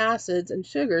amino acids and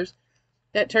sugars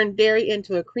that turn dairy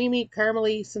into a creamy,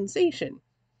 caramely sensation.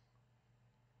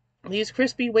 These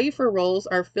crispy wafer rolls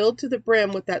are filled to the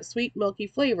brim with that sweet, milky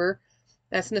flavor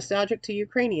that's nostalgic to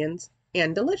Ukrainians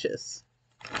and delicious.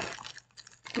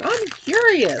 I'm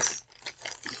curious.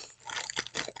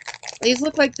 These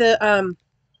look like the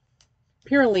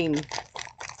Pyroline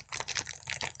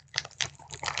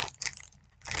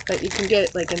that you can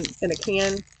get like in a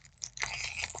can.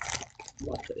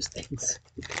 Love those things.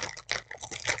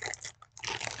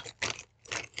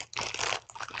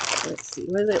 Let's see,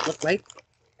 what does it look like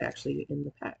actually in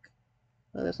the pack?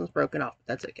 Oh, this one's broken off.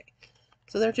 That's okay.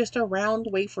 So they're just a round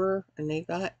wafer and they've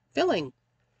got filling.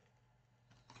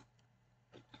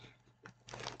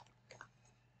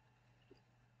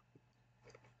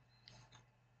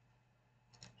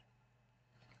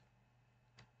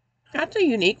 That's a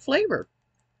unique flavor.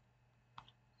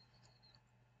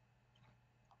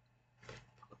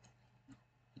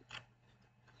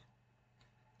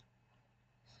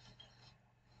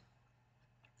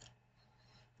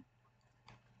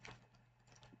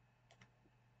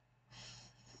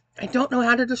 I don't know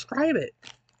how to describe it.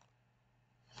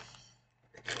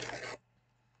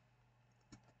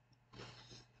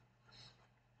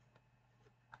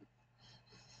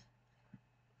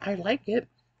 I like it.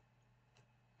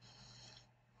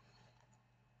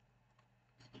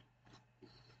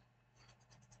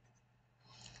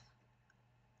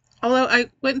 Although I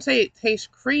wouldn't say it tastes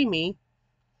creamy,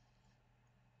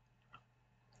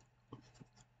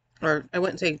 or I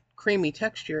wouldn't say creamy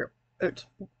texture. It's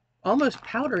almost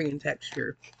powdery in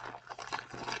texture.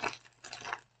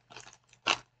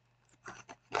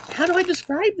 How do I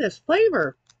describe this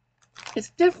flavor?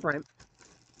 It's different.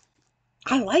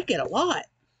 I like it a lot.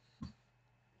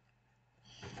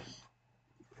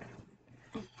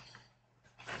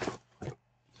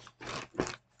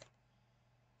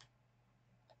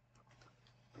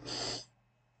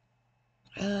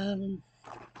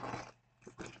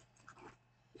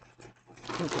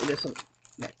 Let's do this one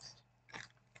next.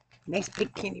 Nice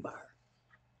big candy bar.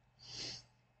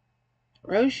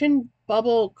 Roshan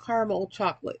Bubble Caramel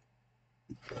Chocolate.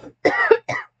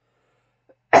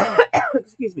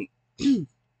 Excuse me. I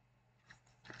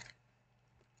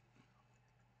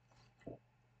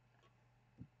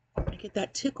get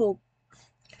that tickle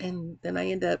and then I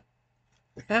end up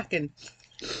hacking.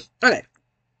 Okay,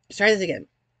 let's try this again.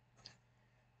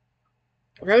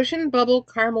 Roshan Bubble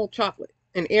Caramel Chocolate.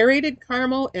 An aerated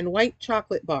caramel and white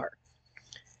chocolate bar.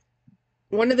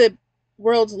 One of the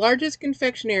world's largest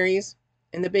confectionaries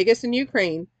and the biggest in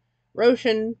Ukraine,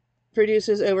 Roshan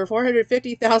produces over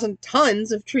 450,000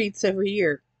 tons of treats every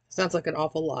year. Sounds like an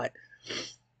awful lot.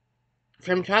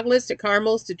 From chocolates to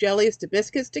caramels to jellies to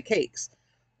biscuits to cakes.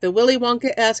 The Willy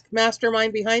Wonka-esque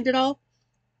mastermind behind it all?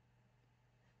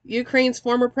 Ukraine's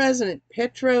former president,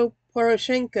 Petro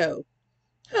Poroshenko.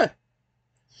 Huh.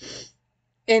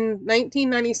 In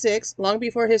 1996, long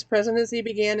before his presidency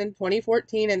began in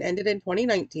 2014 and ended in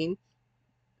 2019,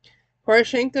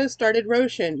 Poroshenko started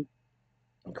Roshan,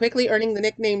 quickly earning the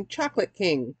nickname Chocolate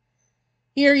King.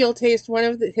 Here you'll taste one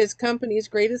of his company's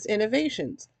greatest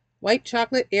innovations, white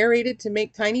chocolate aerated to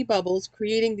make tiny bubbles,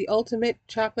 creating the ultimate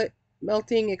chocolate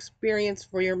melting experience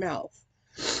for your mouth.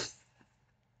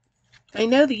 I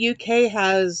know the UK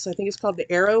has, I think it's called the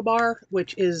Aero Bar,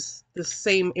 which is the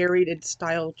same aerated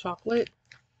style chocolate.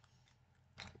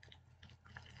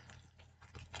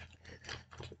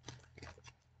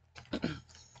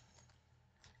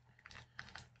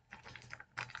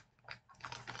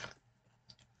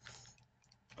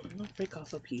 I'll break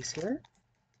off a piece here.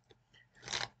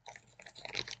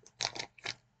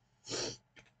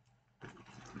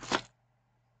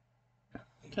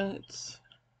 It's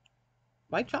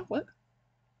white chocolate.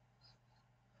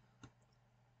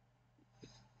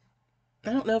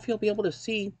 I don't know if you'll be able to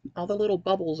see all the little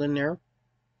bubbles in there.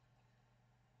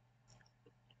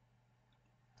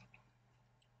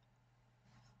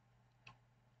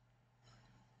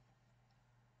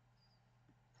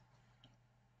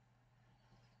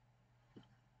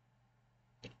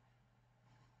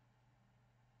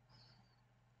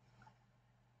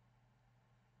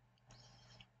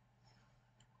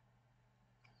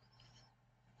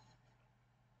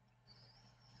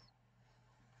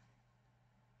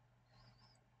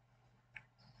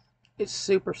 It's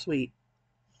super sweet.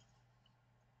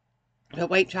 The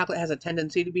white chocolate has a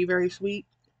tendency to be very sweet.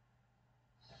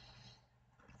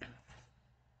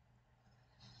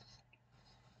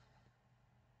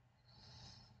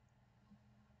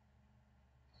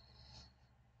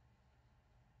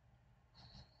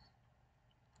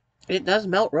 It does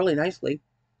melt really nicely.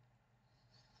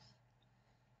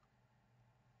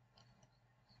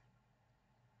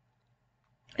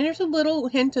 And there's a little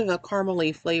hint of a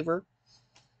caramely flavor.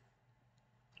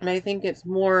 And I think it's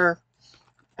more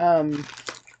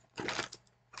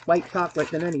white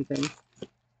chocolate than anything.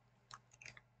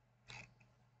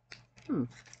 Hmm.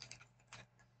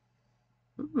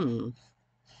 Mm.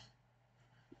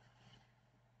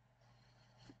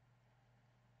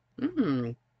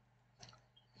 Mm.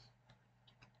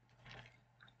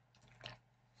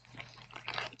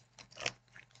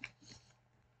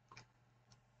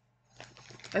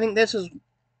 I think this is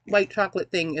white chocolate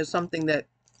thing is something that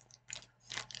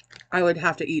I would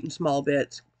have to eat in small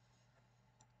bits.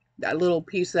 That little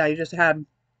piece that I just had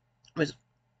was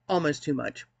almost too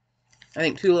much. I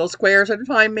think 2 little squares at a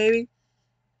time, maybe.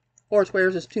 4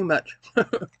 squares is too much.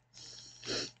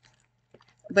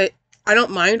 But I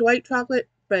don't mind white chocolate,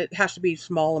 but it has to be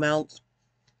small amounts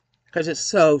because it's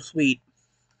so sweet.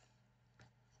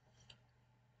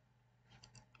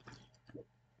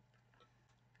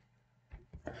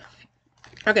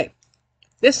 Okay,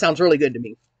 this sounds really good to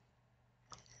me.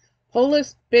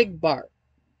 Polis Big Bar.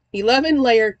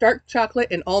 11-layer dark chocolate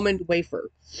and almond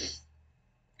wafer.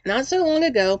 Not so long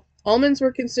ago, almonds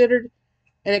were considered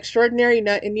an extraordinary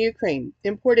nut in Ukraine,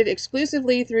 imported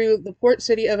exclusively through the port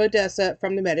city of Odessa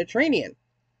from the Mediterranean.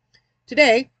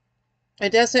 Today,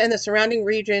 Odessa and the surrounding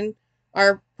region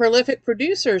are prolific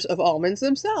producers of almonds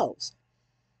themselves.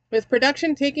 With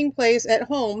production taking place at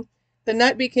home, the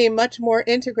nut became much more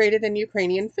integrated in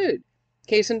Ukrainian food.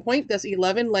 Case in point, this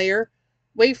 11-layer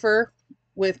wafer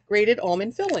with grated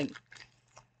almond filling.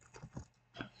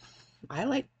 I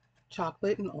like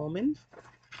chocolate and almond.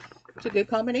 It's a good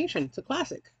combination. It's a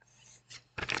classic.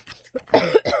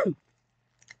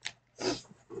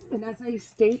 And as I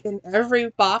state in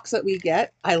every box that we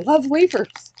get, I love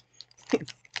wafers.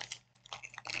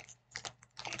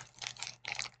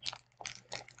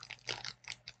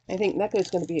 I think Neko's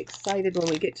going to be excited when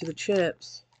we get to the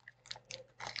chips.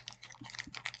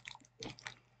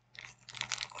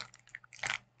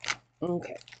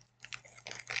 Okay.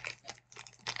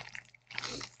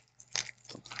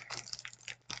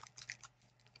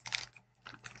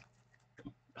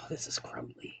 Oh, this is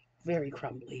crumbly. Very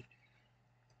crumbly.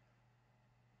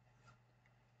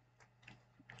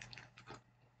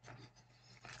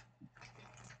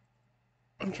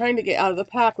 I'm trying to get out of the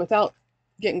pack without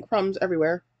getting crumbs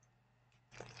everywhere.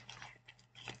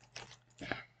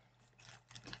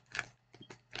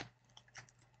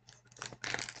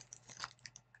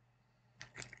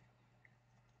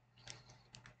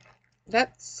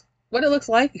 That's what it looks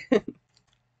like.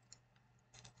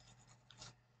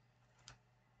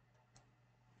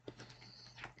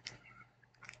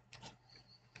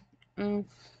 I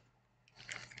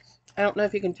don't know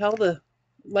if you can tell the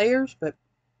layers, but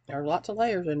there are lots of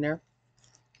layers in there.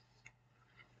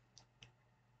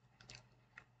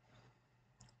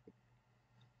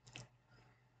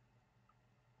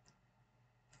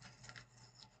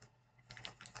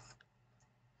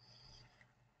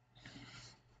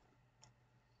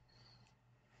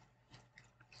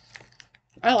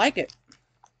 I like it.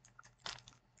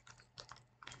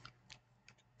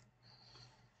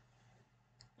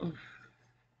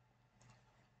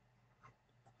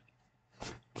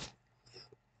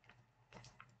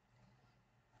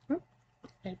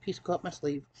 And a piece go up my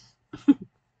sleeve.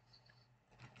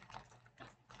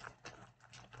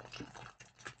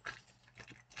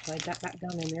 Slide that back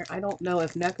down in there. I don't know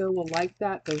if Neko will like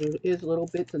that because there is little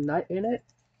bits of nut in it.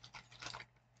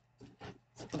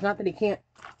 It's not that he can't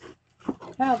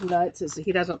have nuts, it's that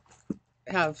he doesn't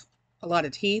have a lot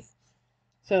of teeth,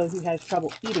 so he has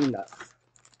trouble eating nuts.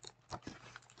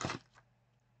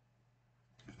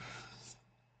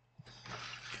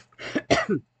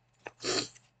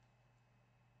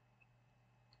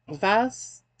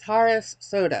 Vas Taras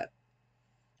Soda,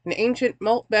 an ancient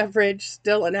malt beverage,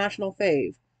 still a national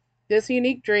fave. This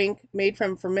unique drink, made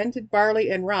from fermented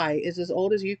barley and rye, is as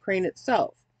old as Ukraine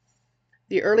itself.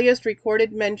 The earliest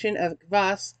recorded mention of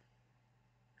kvass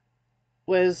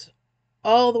was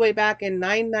all the way back in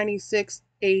 996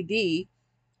 AD in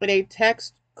a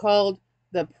text called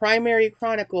the Primary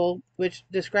Chronicle, which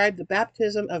described the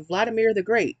baptism of Vladimir the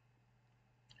Great.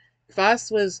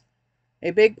 Kvass was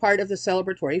a big part of the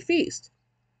celebratory feast.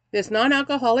 This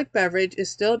non-alcoholic beverage is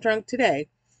still drunk today,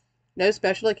 no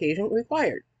special occasion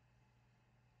required.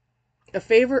 The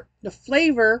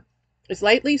flavor is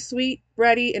lightly sweet,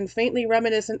 bready, and faintly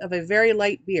reminiscent of a very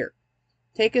light beer.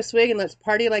 Take a swig and let's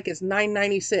party like it's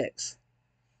 996.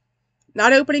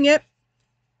 Not opening it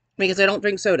because I don't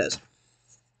drink sodas.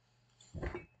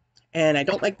 And I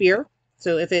don't like beer,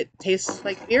 so if it tastes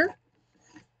like beer,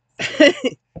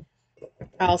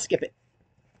 I'll skip it.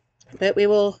 But we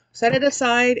will set it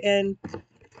aside and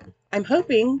I'm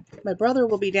hoping my brother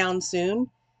will be down soon,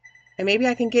 and maybe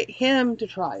I can get him to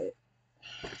try it.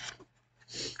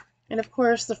 And of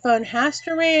course, the phone has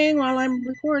to ring while I'm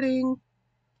recording.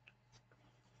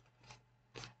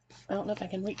 I don't know if I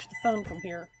can reach the phone from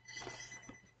here.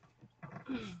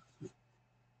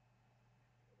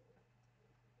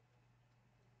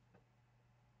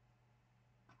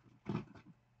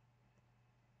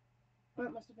 Or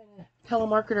it must have been a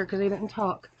telemarketer because they didn't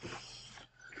talk.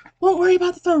 Won't worry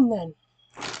about the phone then.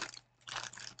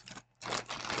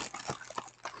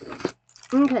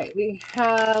 Okay, we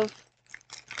have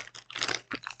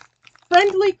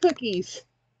friendly cookies.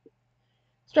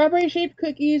 Strawberry-shaped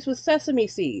cookies with sesame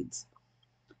seeds.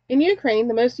 In Ukraine,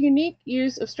 the most unique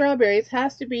use of strawberries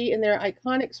has to be in their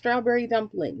iconic strawberry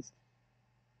dumplings.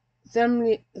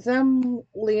 Zemlyanika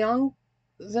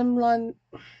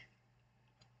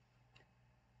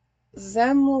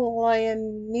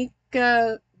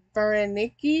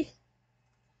Vareniki.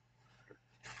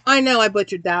 I know I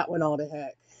butchered that one all to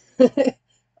heck.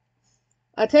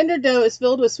 A tender dough is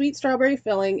filled with sweet strawberry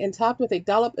filling and topped with a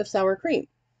dollop of sour cream.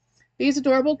 These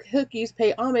adorable cookies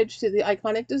pay homage to the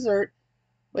iconic dessert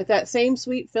with that same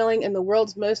sweet filling and the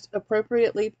world's most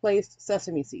appropriately placed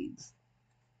sesame seeds.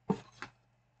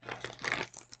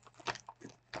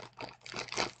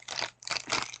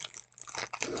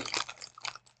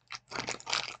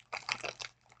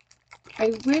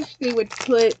 I wish they would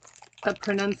put a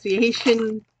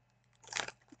pronunciation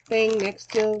thing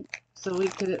next to so we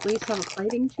could at least have a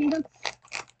fighting chance.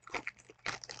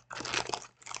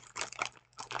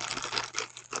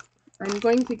 I'm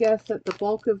going to guess that the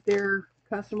bulk of their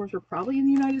customers are probably in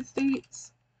the United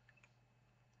States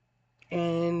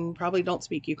and probably don't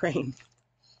speak Ukraine.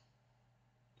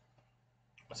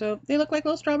 So they look like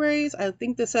little strawberries. I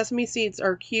think the sesame seeds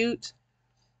are cute.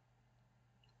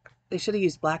 They should have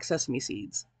used black sesame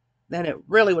seeds. Then it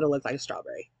really would have looked like a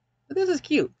strawberry. But this is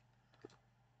cute.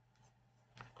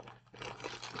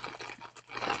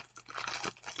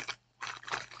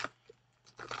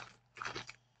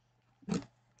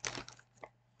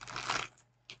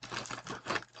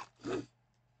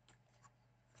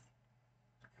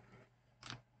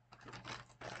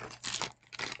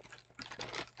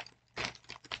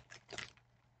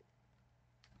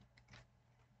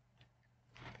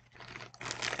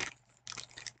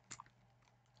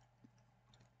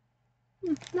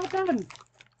 Not bad.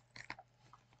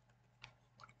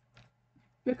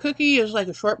 The cookie is like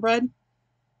a shortbread.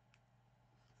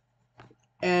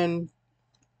 And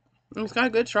it's got a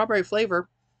good strawberry flavor.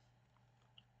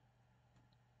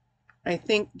 I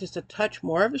think just a touch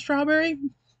more of a strawberry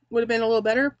would have been a little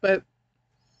better, but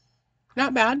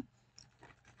not bad.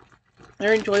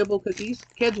 They're enjoyable cookies.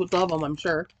 Kids would love them, I'm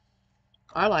sure.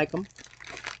 I like them.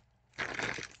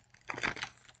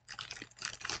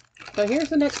 So here's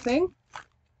the next thing.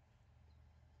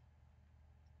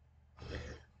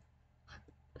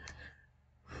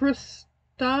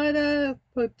 Crustada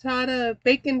Potata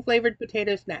Bacon Flavored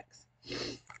Potato Snacks.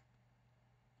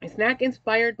 A snack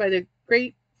inspired by the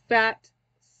great fat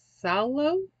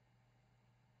sallow.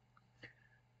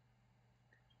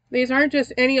 These aren't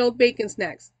just any old bacon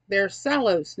snacks. They're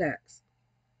sallow snacks.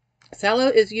 Sallow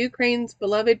is Ukraine's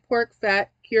beloved pork fat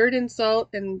cured in salt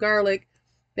and garlic,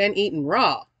 then eaten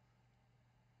raw.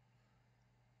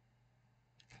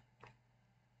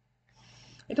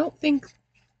 I don't think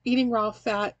eating raw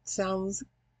fat sounds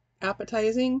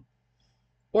appetizing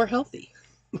or healthy.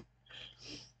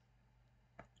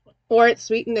 Or it's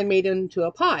sweetened and made into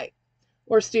a pie,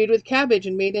 or stewed with cabbage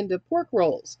and made into pork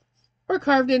rolls, or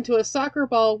carved into a soccer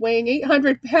ball weighing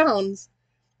 800 pounds,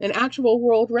 an actual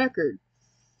world record.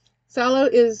 Sallow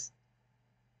is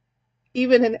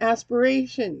even an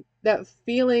aspiration, that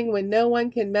feeling when no one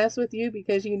can mess with you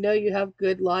because you know you have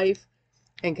good life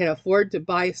and can afford to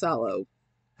buy sallow.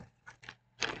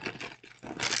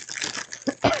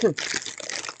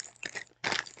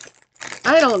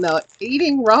 I don't know.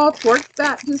 Eating raw pork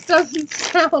fat just doesn't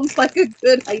sound like a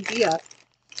good idea.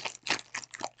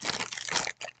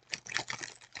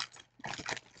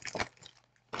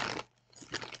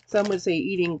 Some would say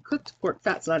eating cooked pork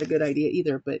fat's not a good idea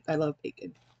either, but I love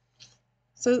bacon.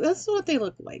 So that's what they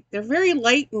look like. They're very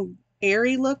light and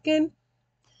airy looking.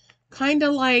 Kind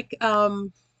of like,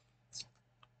 oh,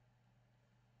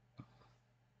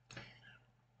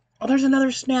 there's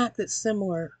another snack that's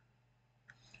similar.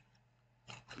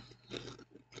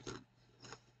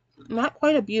 Not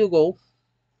quite a bugle.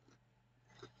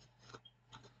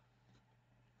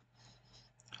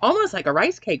 Almost like a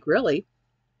rice cake, really.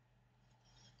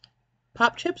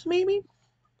 Pop chips, maybe?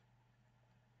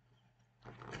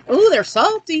 Oh, they're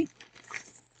salty.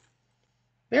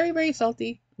 Very, very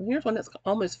salty. Here's one that's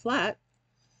almost flat,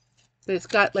 but it's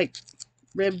got like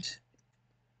ribbed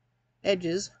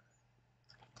edges.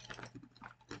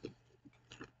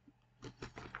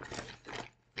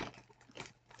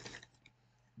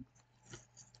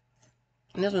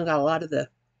 And this one's got a lot of the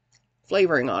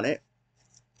flavoring on it.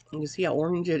 You can see how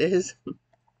orange it is.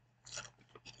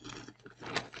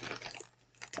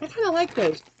 I kind of like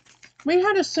those. We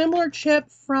had a similar chip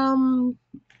from,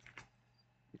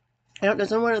 I don't know,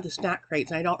 it's in one of the snack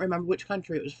crates, and I don't remember which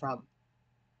country it was from.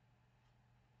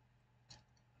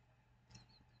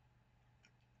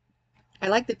 I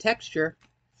like the texture.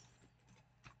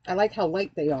 I like how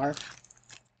light they are.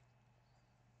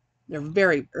 They're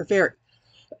very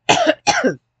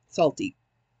salty.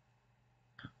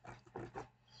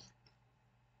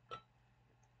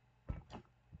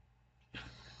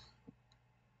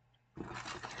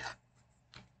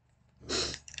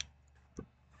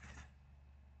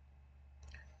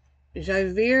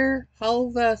 Javir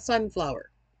halva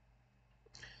sunflower.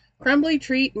 Crumbly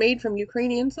treat made from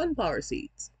Ukrainian sunflower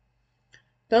seeds.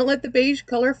 Don't let the beige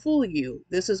color fool you.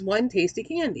 This is one tasty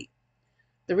candy.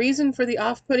 The reason for the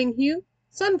off-putting hue?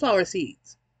 Sunflower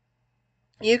seeds.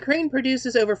 Ukraine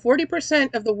produces over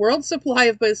 40% of the world's supply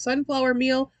of both sunflower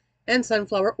meal and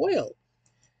sunflower oil.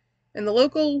 And the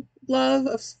local love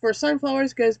for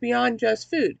sunflowers goes beyond just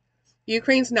food.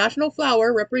 Ukraine's national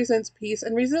flower represents peace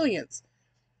and resilience,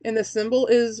 and the symbol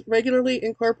is regularly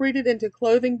incorporated into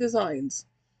clothing designs.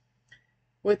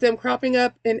 With them cropping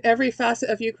up in every facet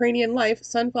of Ukrainian life,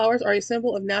 sunflowers are a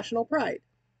symbol of national pride.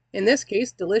 In this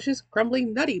case, delicious, crumbly,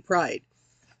 nutty pride.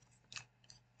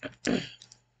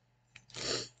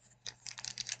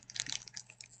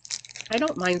 I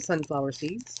don't mind sunflower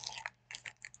seeds.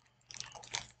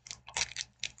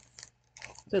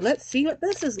 So let's see what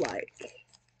this is like.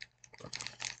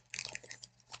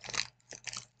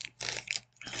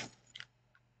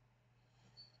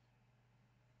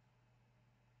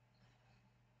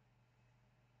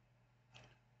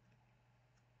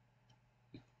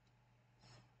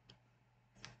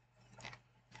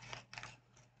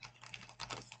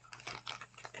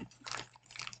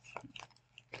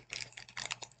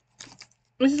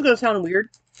 This is going to sound weird,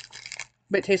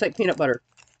 but it tastes like peanut butter.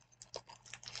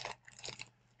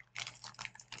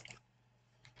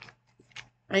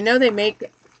 I know they make,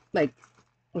 like,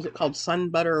 what's it called, sun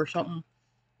butter or something,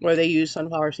 where they use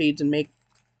sunflower seeds and make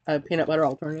a peanut butter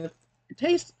alternative. It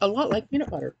tastes a lot like peanut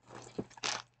butter.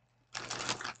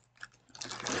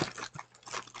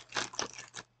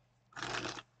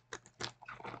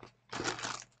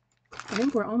 I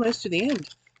think we're almost to the end.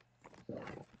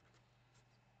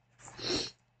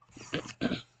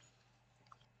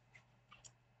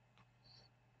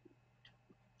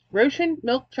 Roshan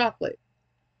milk chocolate.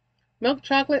 Milk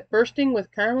chocolate bursting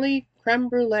with caramelly creme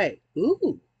brulee.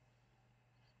 Ooh.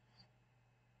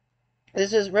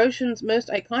 This is Roshan's most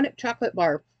iconic chocolate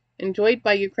bar, enjoyed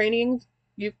by Ukrainians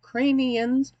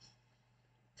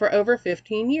for over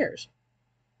 15 years.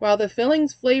 While the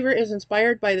filling's flavor is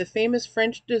inspired by the famous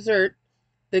French dessert,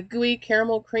 the gooey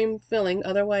caramel cream filling,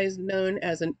 otherwise known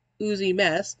as an oozy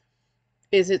mess,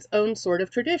 is its own sort of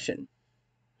tradition.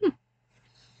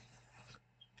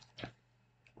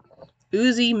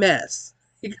 Oozy mess.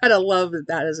 You gotta love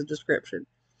that as a description.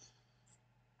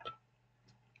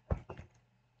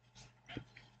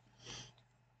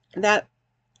 That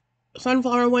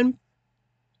sunflower one,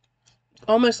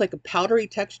 almost like a powdery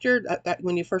texture that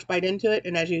when you first bite into it,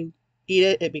 and as you eat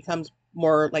it, it becomes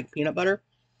more like peanut butter.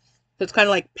 So it's kind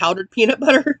of like powdered peanut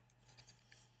butter.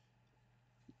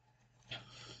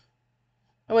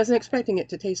 I wasn't expecting it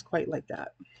to taste quite like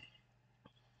that.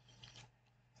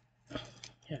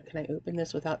 Yeah, can I open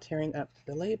this without tearing up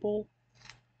the label?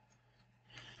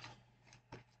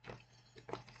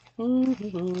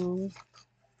 Mm-hmm.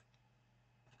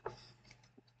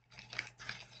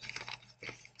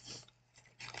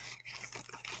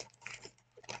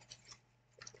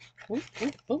 Ooh,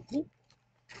 ooh, ooh, ooh.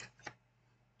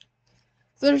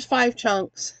 So there's 5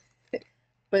 chunks,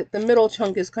 but the middle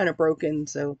chunk is kind of broken,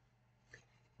 so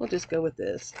we'll just go with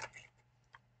this.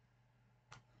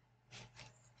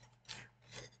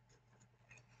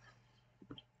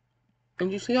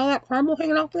 And you see all that caramel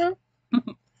hanging off there?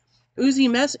 Oozy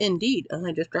mess indeed. And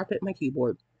I just dropped it in my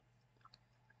keyboard.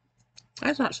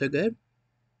 That's not so good.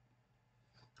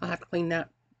 I'll have to clean that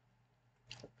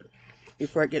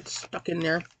before it gets stuck in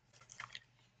there.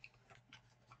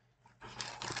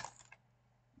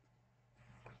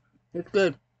 It's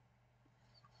good.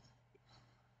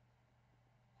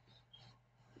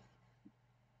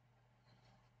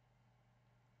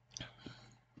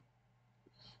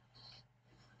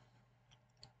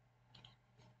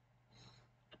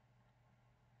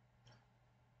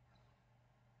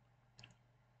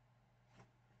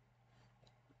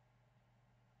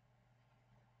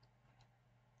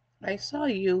 I saw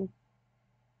you.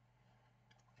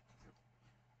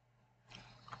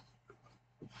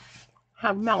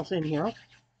 Have a mouse in here.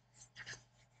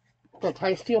 They'll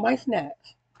try to steal my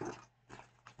snacks.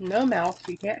 No mouse,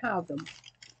 you can't have them.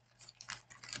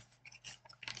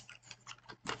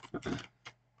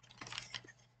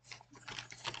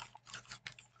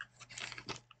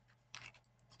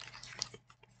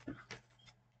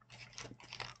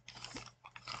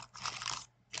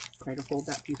 Try to fold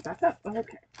that piece back up.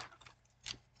 Okay.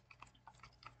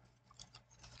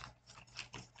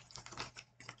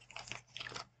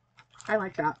 I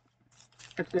like that.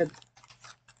 That's good.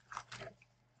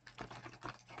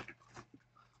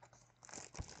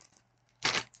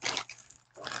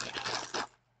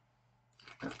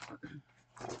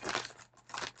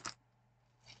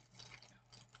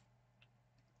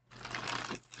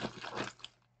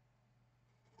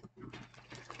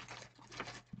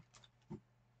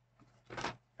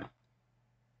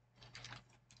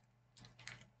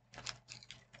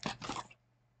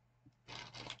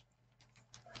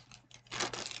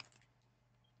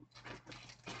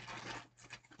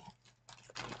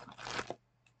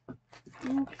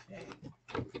 Okay.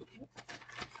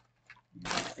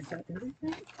 Is that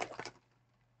everything?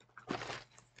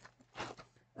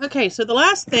 Okay, so the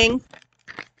last thing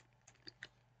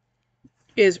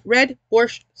is red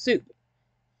borscht soup,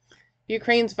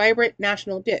 Ukraine's vibrant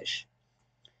national dish.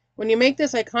 When you make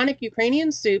this iconic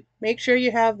Ukrainian soup, make sure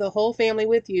you have the whole family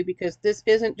with you because this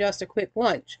isn't just a quick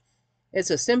lunch.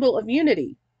 It's a symbol of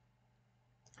unity.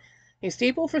 A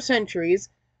staple for centuries,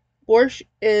 borscht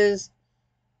is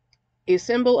a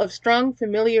symbol of strong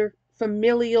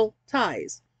familial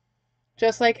ties.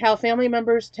 Just like how family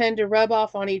members tend to rub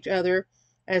off on each other,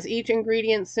 as each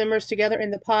ingredient simmers together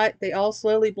in the pot, they all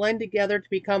slowly blend together to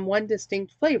become one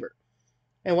distinct flavor.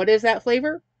 And what is that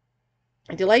flavor?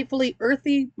 A delightfully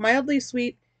earthy, mildly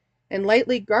sweet, and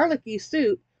lightly garlicky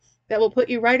soup that will put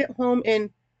you right at home in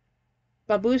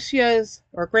babusya's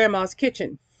or grandma's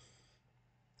kitchen.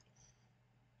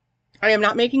 I am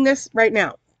not making this right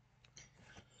now.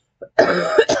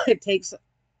 It takes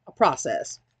a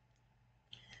process.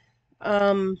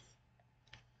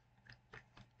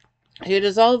 You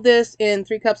dissolve this in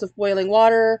 3 cups of boiling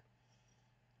water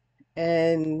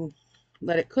and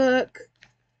let it cook.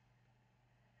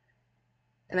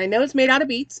 And I know it's made out of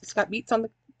beets. It's got beets on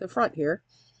the front here.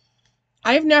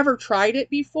 I've never tried it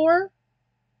before.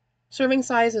 Serving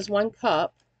size is 1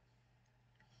 cup.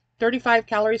 35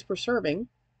 calories per serving.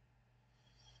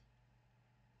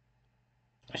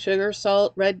 Sugar,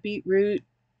 salt, red beetroot,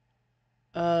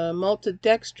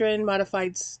 maltodextrin,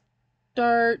 modified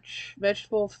starch,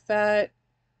 vegetable fat,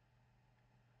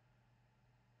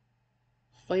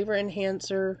 flavor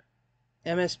enhancer,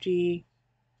 MSG,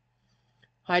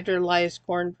 hydrolyzed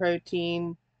corn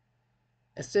protein,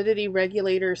 acidity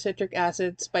regulator, citric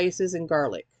acid, spices, and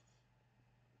garlic.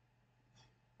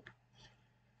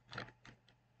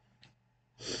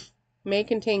 May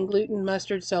contain gluten,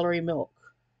 mustard, celery, milk.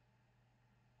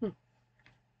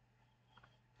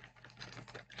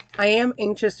 I am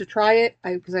anxious to try it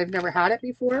because I've never had it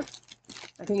before.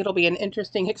 I think it'll be an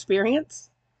interesting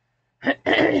experience.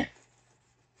 But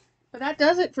that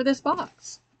does it for this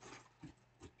box.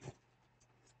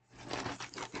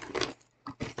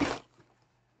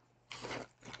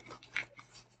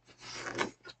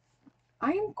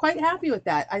 I am quite happy with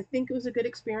that. I think it was a good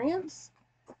experience.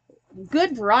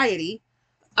 Good variety.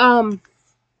 I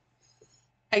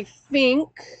think,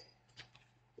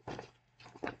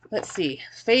 let's see,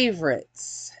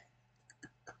 favorites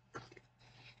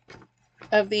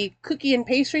of the cookie and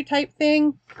pastry type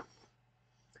thing.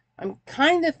 I'm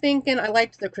kind of thinking I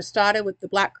liked the crostata with the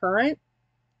black currant.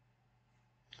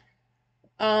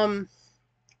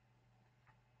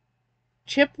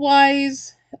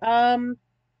 Chip-wise, I'm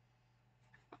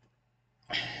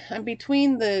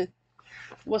between the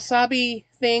wasabi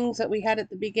things that we had at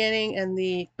the beginning and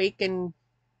the bacon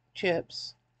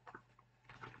chips.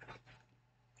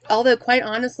 Although, quite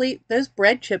honestly, those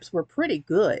bread chips were pretty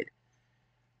good.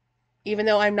 Even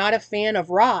though I'm not a fan of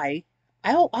rye,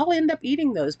 I'll end up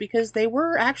eating those because they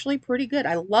were actually pretty good.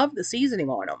 I love the seasoning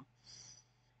on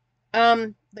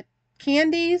them. The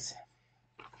candies,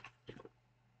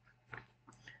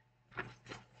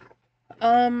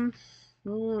 the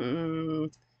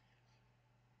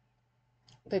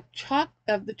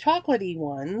chocolatey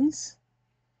ones.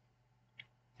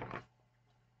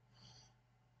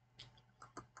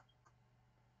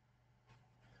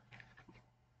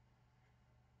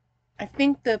 I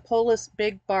think the Polis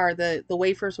Big Bar, the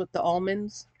wafers with the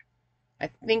almonds.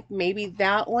 I think maybe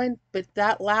that one, but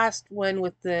that last one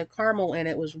with the caramel in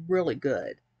it was really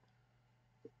good.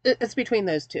 It's between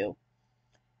those two.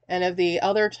 And of the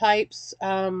other types,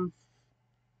 the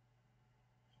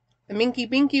Minky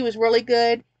Binky was really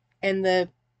good, and the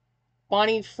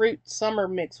Bonnie Fruit Summer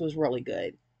Mix was really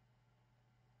good.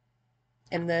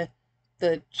 And the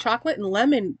chocolate and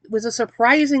lemon was a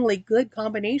surprisingly good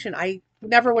combination. I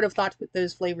never would have thought to put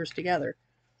those flavors together.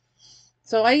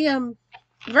 So I am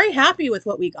very happy with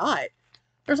what we got.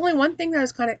 There's only one thing that I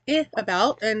was kind of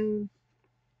about, and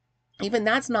even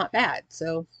that's not bad.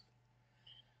 So,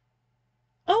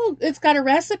 oh, it's got a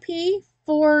recipe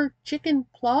for chicken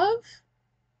plov.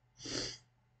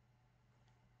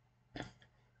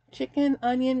 Chicken,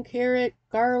 onion, carrot,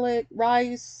 garlic,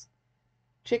 rice,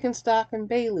 chicken stock, and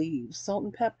bay leaves, salt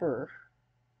and pepper.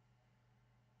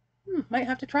 Might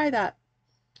have to try that.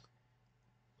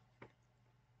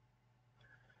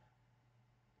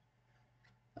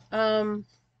 Um,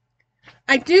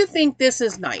 I do think this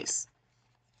is nice.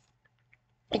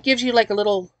 It gives you like a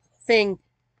little thing,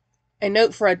 a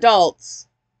note for adults.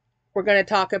 We're going to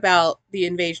talk about the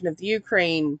invasion of the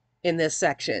Ukraine in this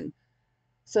section.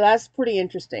 So that's pretty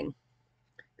interesting.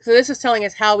 So this is telling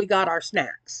us how we got our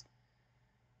snacks.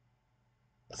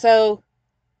 So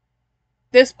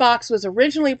this box was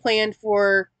originally planned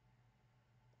for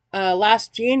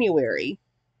last January.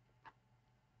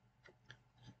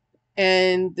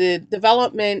 And the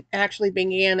development actually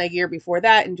began a year before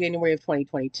that in January of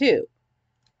 2022.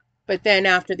 But then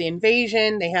after the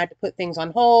invasion, they had to put things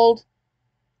on hold.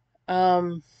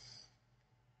 Then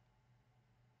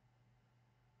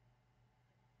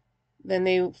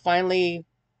they finally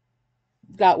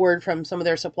got word from some of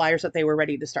their suppliers that they were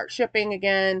ready to start shipping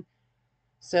again.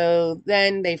 So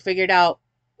then they had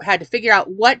to figure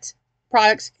out what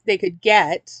products they could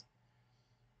get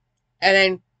and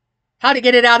then how to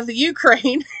get it out of the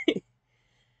Ukraine.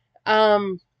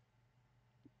 Since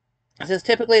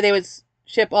typically they would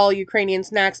ship all Ukrainian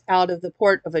snacks out of the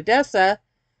port of Odessa,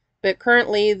 but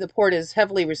currently the port is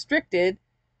heavily restricted.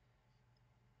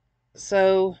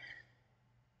 So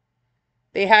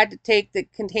they had to take the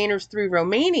containers through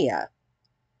Romania.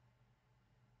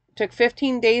 It took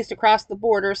 15 days to cross the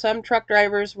border. Some truck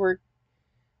drivers were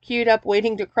queued up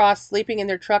waiting to cross, sleeping in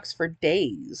their trucks for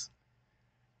days.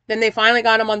 Then they finally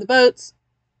got them on the boats,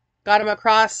 got them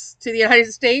across to the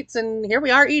United States, and here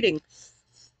we are eating.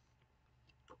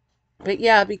 But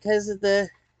yeah, because of the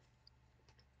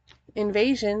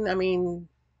invasion, I mean,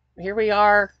 here we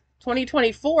are,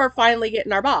 2024, finally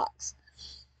getting our box.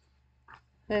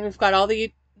 And we've got all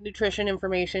the nutrition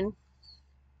information.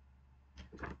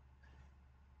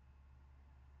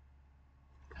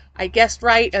 I guessed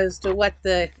right as to what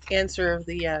the answer of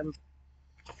the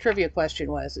trivia question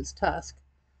was. It's Tusk.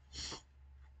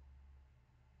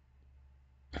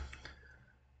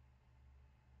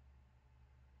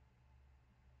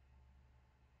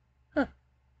 Huh.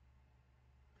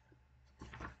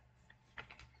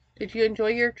 Did you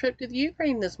enjoy your trip to the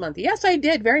Ukraine this month? Yes, I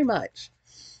did very much.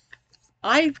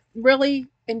 I really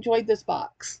enjoyed this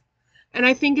box. And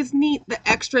I think it's neat the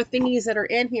extra thingies that are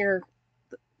in here.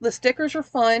 The stickers are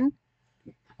fun.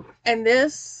 And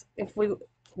this, if we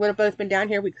would have both been down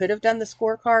here, we could have done the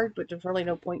scorecard, but there's really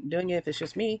no point in doing it if it's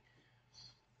just me.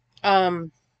 Although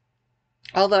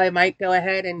I might go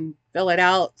ahead and fill it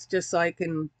out just so I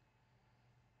can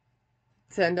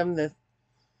send them the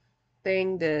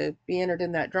thing to be entered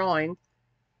in that drawing.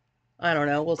 I don't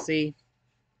know. We'll see.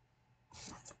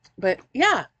 But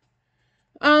yeah,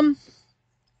 I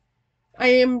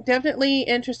am definitely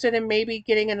interested in maybe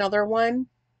getting another one.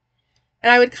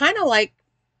 And I would kind of like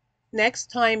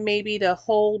next time maybe to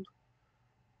hold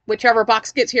whichever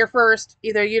box gets here first,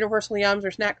 either Universal Yums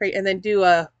or Snack Crate, and then do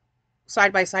a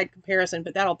side-by-side comparison,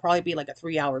 but that'll probably be like a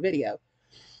 3-hour video.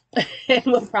 And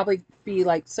we'll probably be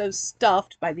like so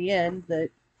stuffed by the end that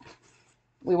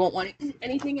we won't want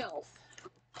anything else.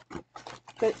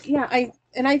 But yeah,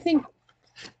 I think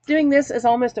doing this as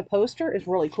almost a poster is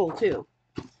really cool too.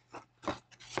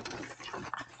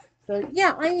 So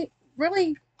yeah, I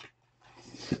really,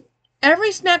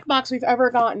 every snack box we've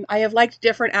ever gotten, I have liked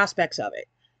different aspects of it.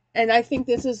 And I think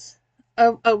this is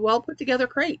a well put together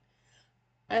crate.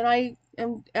 And I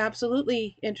am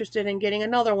absolutely interested in getting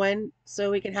another one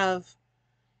so we can have,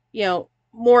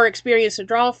 more experience to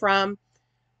draw from.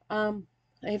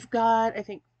 I've got, I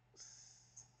think,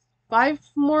 5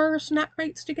 more snack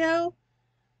crates to go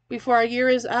before our year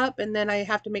is up, and then I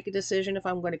have to make a decision if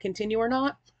I'm going to continue or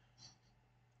not.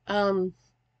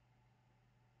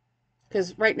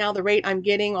 Because right now the rate I'm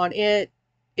getting on it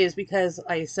is because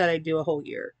I said I'd do a whole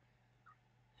year.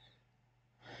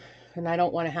 And I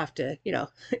don't want to have to,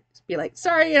 be like,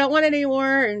 sorry, I don't want it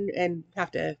anymore, and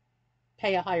have to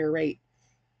pay a higher rate.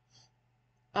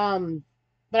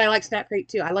 But I like Snack Crate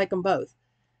too. I like them both.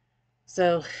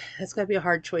 So that's going to be a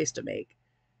hard choice to make.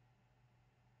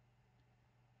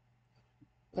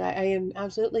 But I am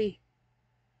absolutely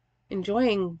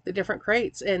enjoying the different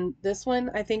crates. And this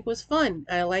one I think was fun.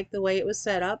 I like the way it was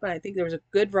set up, and I think there was a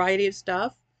good variety of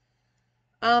stuff.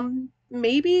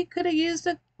 Maybe could have used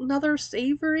another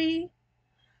savory.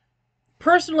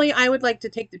 Personally, I would like to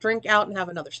take the drink out and have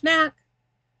another snack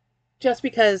just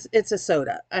because it's a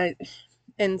soda.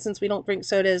 And since we don't drink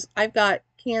sodas, I've got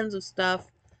cans of stuff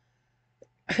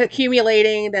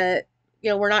accumulating that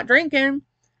we're not drinking,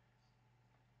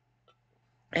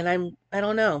 and I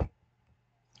don't know.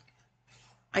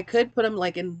 I could put them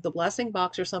like in the blessing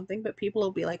box or something, but people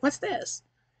will be like, "What's this?"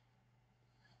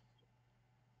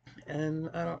 And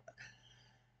I don't.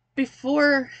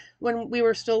 Before, when we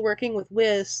were still working with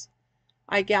Wiz,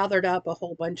 I gathered up a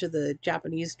whole bunch of the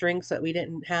Japanese drinks that we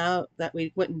didn't have, that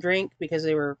we wouldn't drink because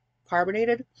they were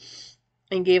carbonated,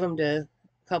 and gave them to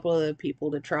a couple of the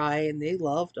people to try, and they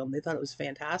loved them. They thought it was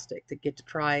fantastic to get to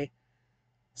try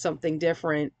something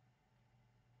different.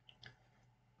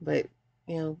 But,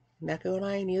 Neko and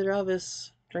I, neither of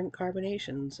us drink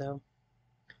carbonation, so.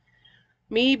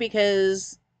 Me,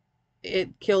 because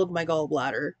it killed my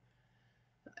gallbladder,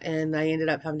 and I ended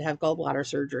up having to have gallbladder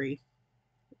surgery.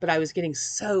 But I was getting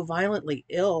so violently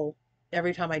ill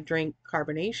every time I drank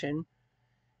carbonation,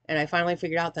 and I finally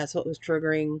figured out that's what was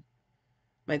triggering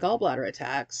my gallbladder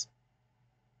attacks.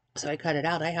 So I cut it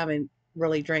out. I haven't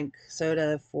really drank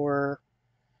soda for,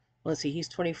 let's see, he's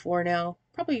 24 now.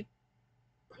 Probably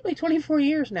 24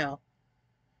 years now.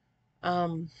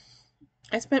 Um,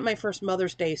 I spent my first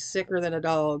Mother's Day sicker than a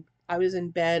dog. I was in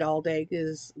bed all day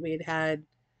because we had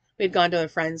gone to a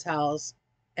friend's house,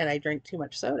 and I drank too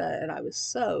much soda, and I was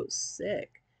so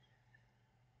sick.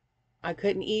 I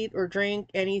couldn't eat or drink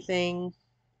anything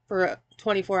for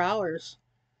 24 hours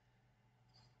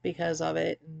because of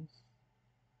it. And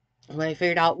when I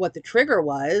figured out what the trigger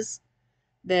was,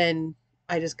 then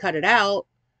I just cut it out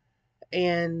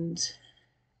and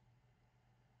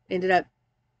ended up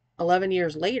 11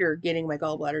 years later getting my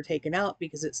gallbladder taken out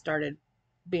because it started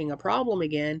being a problem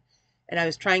again. And I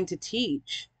was trying to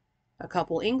teach a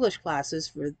couple English classes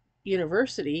for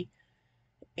university,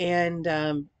 and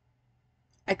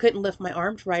I couldn't lift my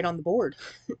arm to write on the board.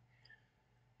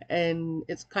 And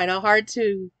it's kind of hard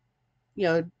to, you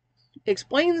know,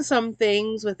 explain some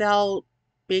things without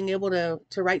being able to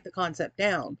write the concept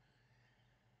down.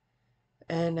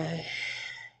 And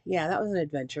yeah, that was an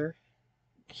adventure.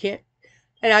 Can't,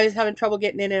 and I was having trouble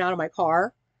getting in and out of my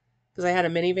car because I had a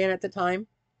minivan at the time,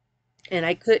 and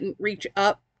I couldn't reach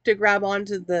up to grab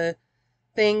onto the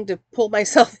thing to pull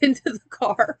myself into the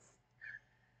car.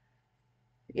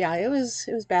 Yeah, it was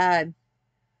bad.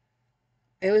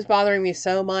 It was bothering me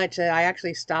so much that I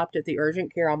actually stopped at the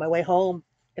urgent care on my way home,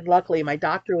 and luckily my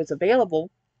doctor was available,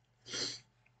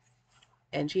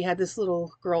 and she had this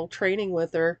little girl training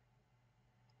with her.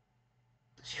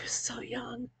 She was so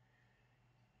young,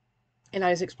 and I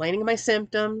was explaining my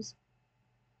symptoms,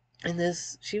 and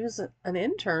this she was an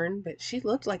intern, but she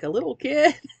looked like a little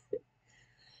kid.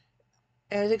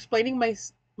 I was explaining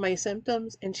my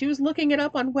symptoms, and she was looking it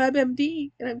up on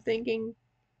WebMD, and I'm thinking,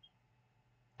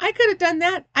 I could have done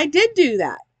that. I did do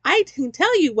that. I can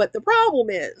tell you what the problem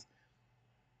is.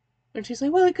 And she's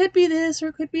like, well, it could be this, or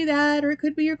it could be that, or it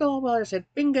could be your gallbladder. I said,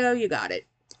 bingo, you got it.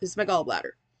 This is my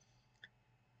gallbladder.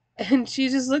 And she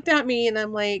just looked at me, and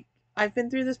I'm like, I've been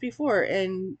through this before.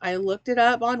 And I looked it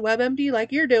up on WebMD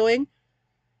like you're doing,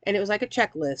 and it was like a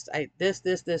checklist.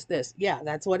 This. Yeah,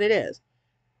 that's what it is.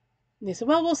 And they said,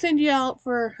 well, we'll send you out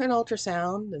for an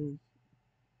ultrasound. And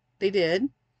they did.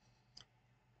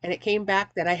 And it came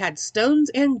back that I had stones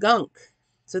and gunk.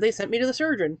 So they sent me to the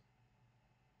surgeon.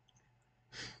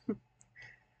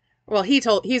 Well, he's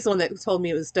the one that told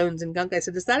me it was stones and gunk. I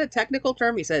said, is that a technical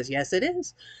term? He says, yes, it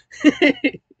is.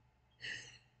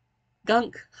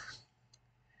 Gunk.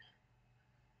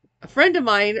 A friend of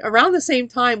mine around the same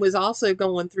time was also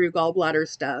going through gallbladder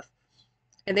stuff,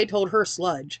 and they told her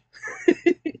sludge.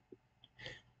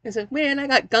 I said, man, I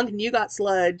got gunk and you got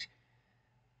sludge.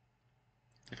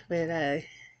 But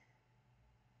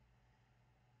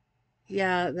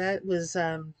yeah, that was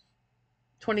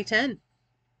 2010.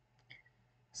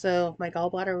 So my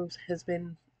gallbladder has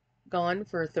been gone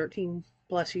for 13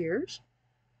 plus years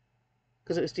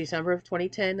because it was December of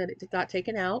 2010 that it got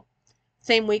taken out.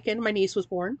 Same weekend my niece was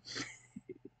born.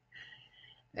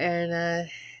 And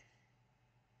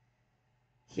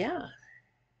yeah,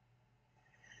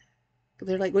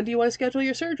 they're like, when do you want to schedule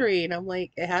your surgery? And I'm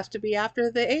like, it has to be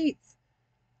after the 8th.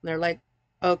 And they're like,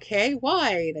 okay,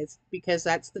 why? And it's because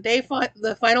that's the day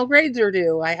the final grades are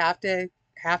due. I have to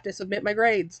have to submit my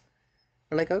grades.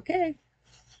 They're like, okay.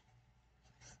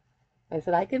 I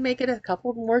said, I can make it a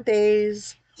couple more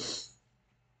days.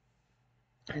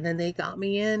 And then they got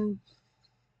me in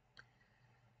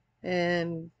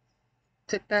and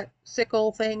took that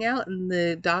sickle thing out. And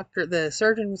the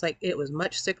surgeon was like, it was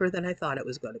much sicker than I thought it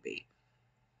was going to be.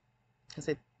 I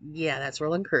said, yeah, that's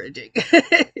real encouraging.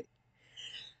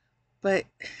 But,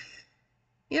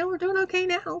 we're doing okay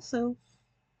now. So,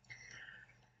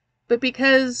 but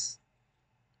because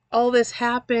all this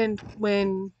happened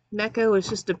when Neko was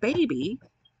just a baby,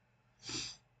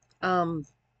 um,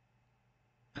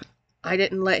 I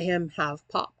didn't let him have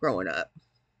pop growing up.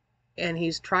 And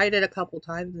he's tried it a couple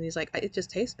times and he's like, it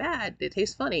just tastes bad. It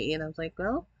tastes funny. And I was like,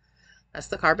 well, that's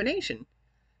the carbonation.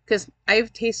 Because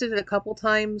I've tasted it a couple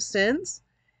times since.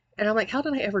 And I'm like, how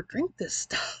did I ever drink this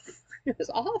stuff? It was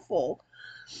awful.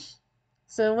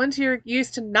 So once you're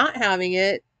used to not having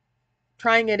it,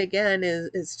 trying it again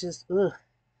is just, ugh,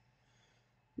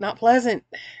 not pleasant.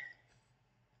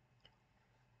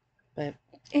 But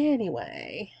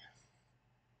anyway,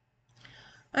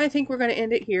 I think we're going to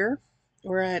end it here.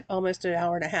 We're at almost an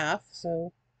hour and a half.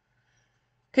 So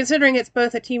considering it's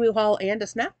both a Temu haul and a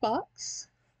snack box,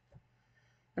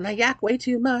 and I yak way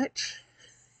too much.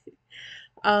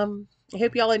 I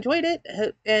hope y'all enjoyed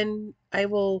it, and I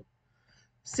will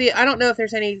see. I don't know if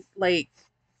there's any like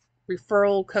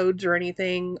referral codes or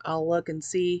anything. I'll look and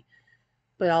see,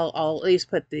 but I'll at least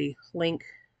put the link.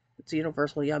 It's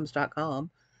universalyums.com,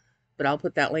 but I'll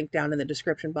put that link down in the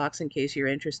description box in case you're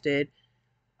interested.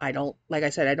 Like I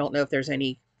said, I don't know if there's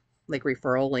any like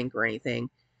referral link or anything.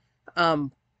 The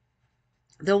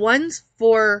ones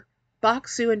for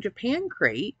Boxu and Japan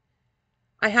Crate,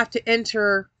 I have to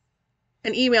enter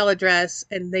an email address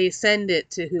and they send it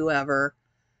to whoever.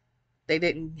 They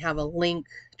didn't have a link,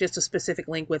 just a specific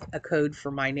link with a code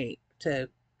for my name to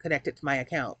connect it to my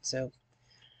account. So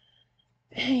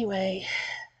anyway,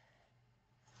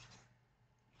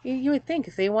 you would think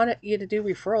if they wanted you to do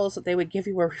referrals that they would give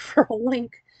you a referral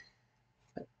link.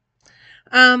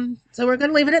 So we're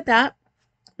going to leave it at that.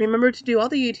 Remember to do all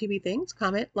the YouTube things: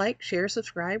 comment, like, share,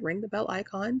 subscribe, ring the bell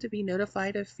icon to be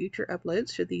notified of future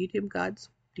uploads should the YouTube gods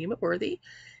deem it worthy.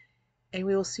 And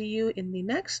we will see you in the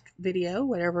next video,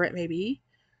 whatever it may be.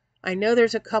 I know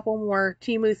there's a couple more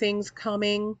Temu things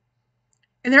coming,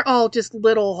 and they're all just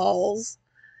little hauls.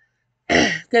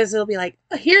 Because they'll be like,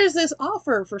 here's this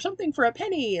offer for something for a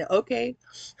penny. Okay.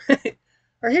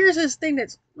 Or here's this thing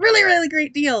that's really, really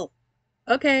great deal.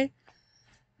 Okay.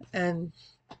 And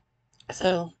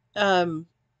so,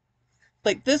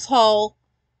 like this haul,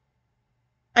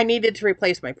 I needed to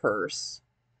replace my purse.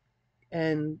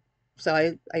 And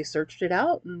so I searched it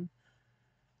out, and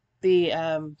the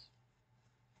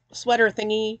sweater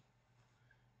thingy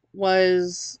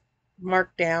was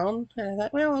marked down. And I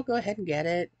thought, well, I'll go ahead and get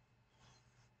it.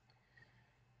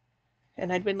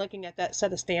 And I'd been looking at that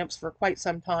set of stamps for quite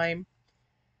some time,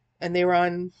 and they were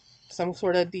on some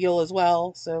sort of deal as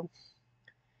well. So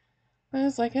I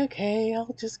was like, okay,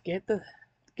 I'll just get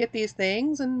these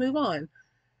things and move on.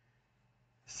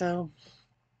 So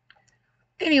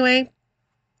anyway,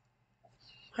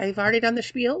 I've already done the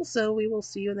spiel, so we will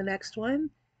see you in the next one.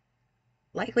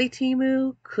 Likely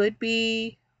Temu, could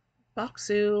be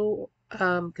Boxu,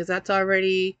 because that's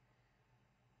already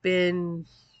been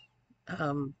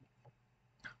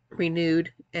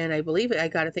renewed, and I believe I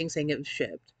got a thing saying it was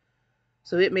shipped.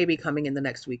 So it may be coming in the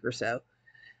next week or so.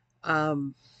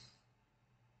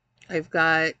 I've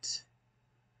got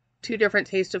 2 different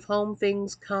Taste of Home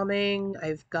things coming.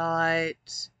 I've got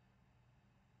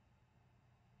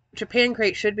Japan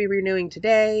Crate should be renewing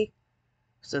today,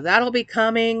 so that'll be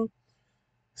coming.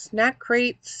 Snack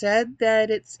Crate said that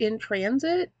it's in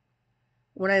transit.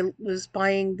 When I was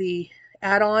buying the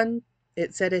add-on,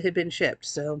 it said it had been shipped,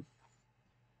 so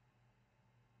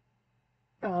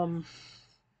I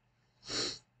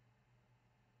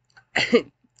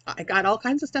got all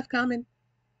kinds of stuff coming.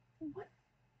 What?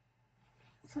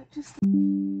 So just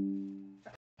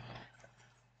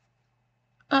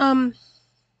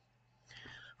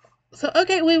so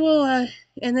okay, we will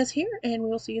end this here, and we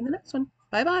will see you in the next one.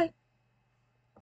 Bye bye.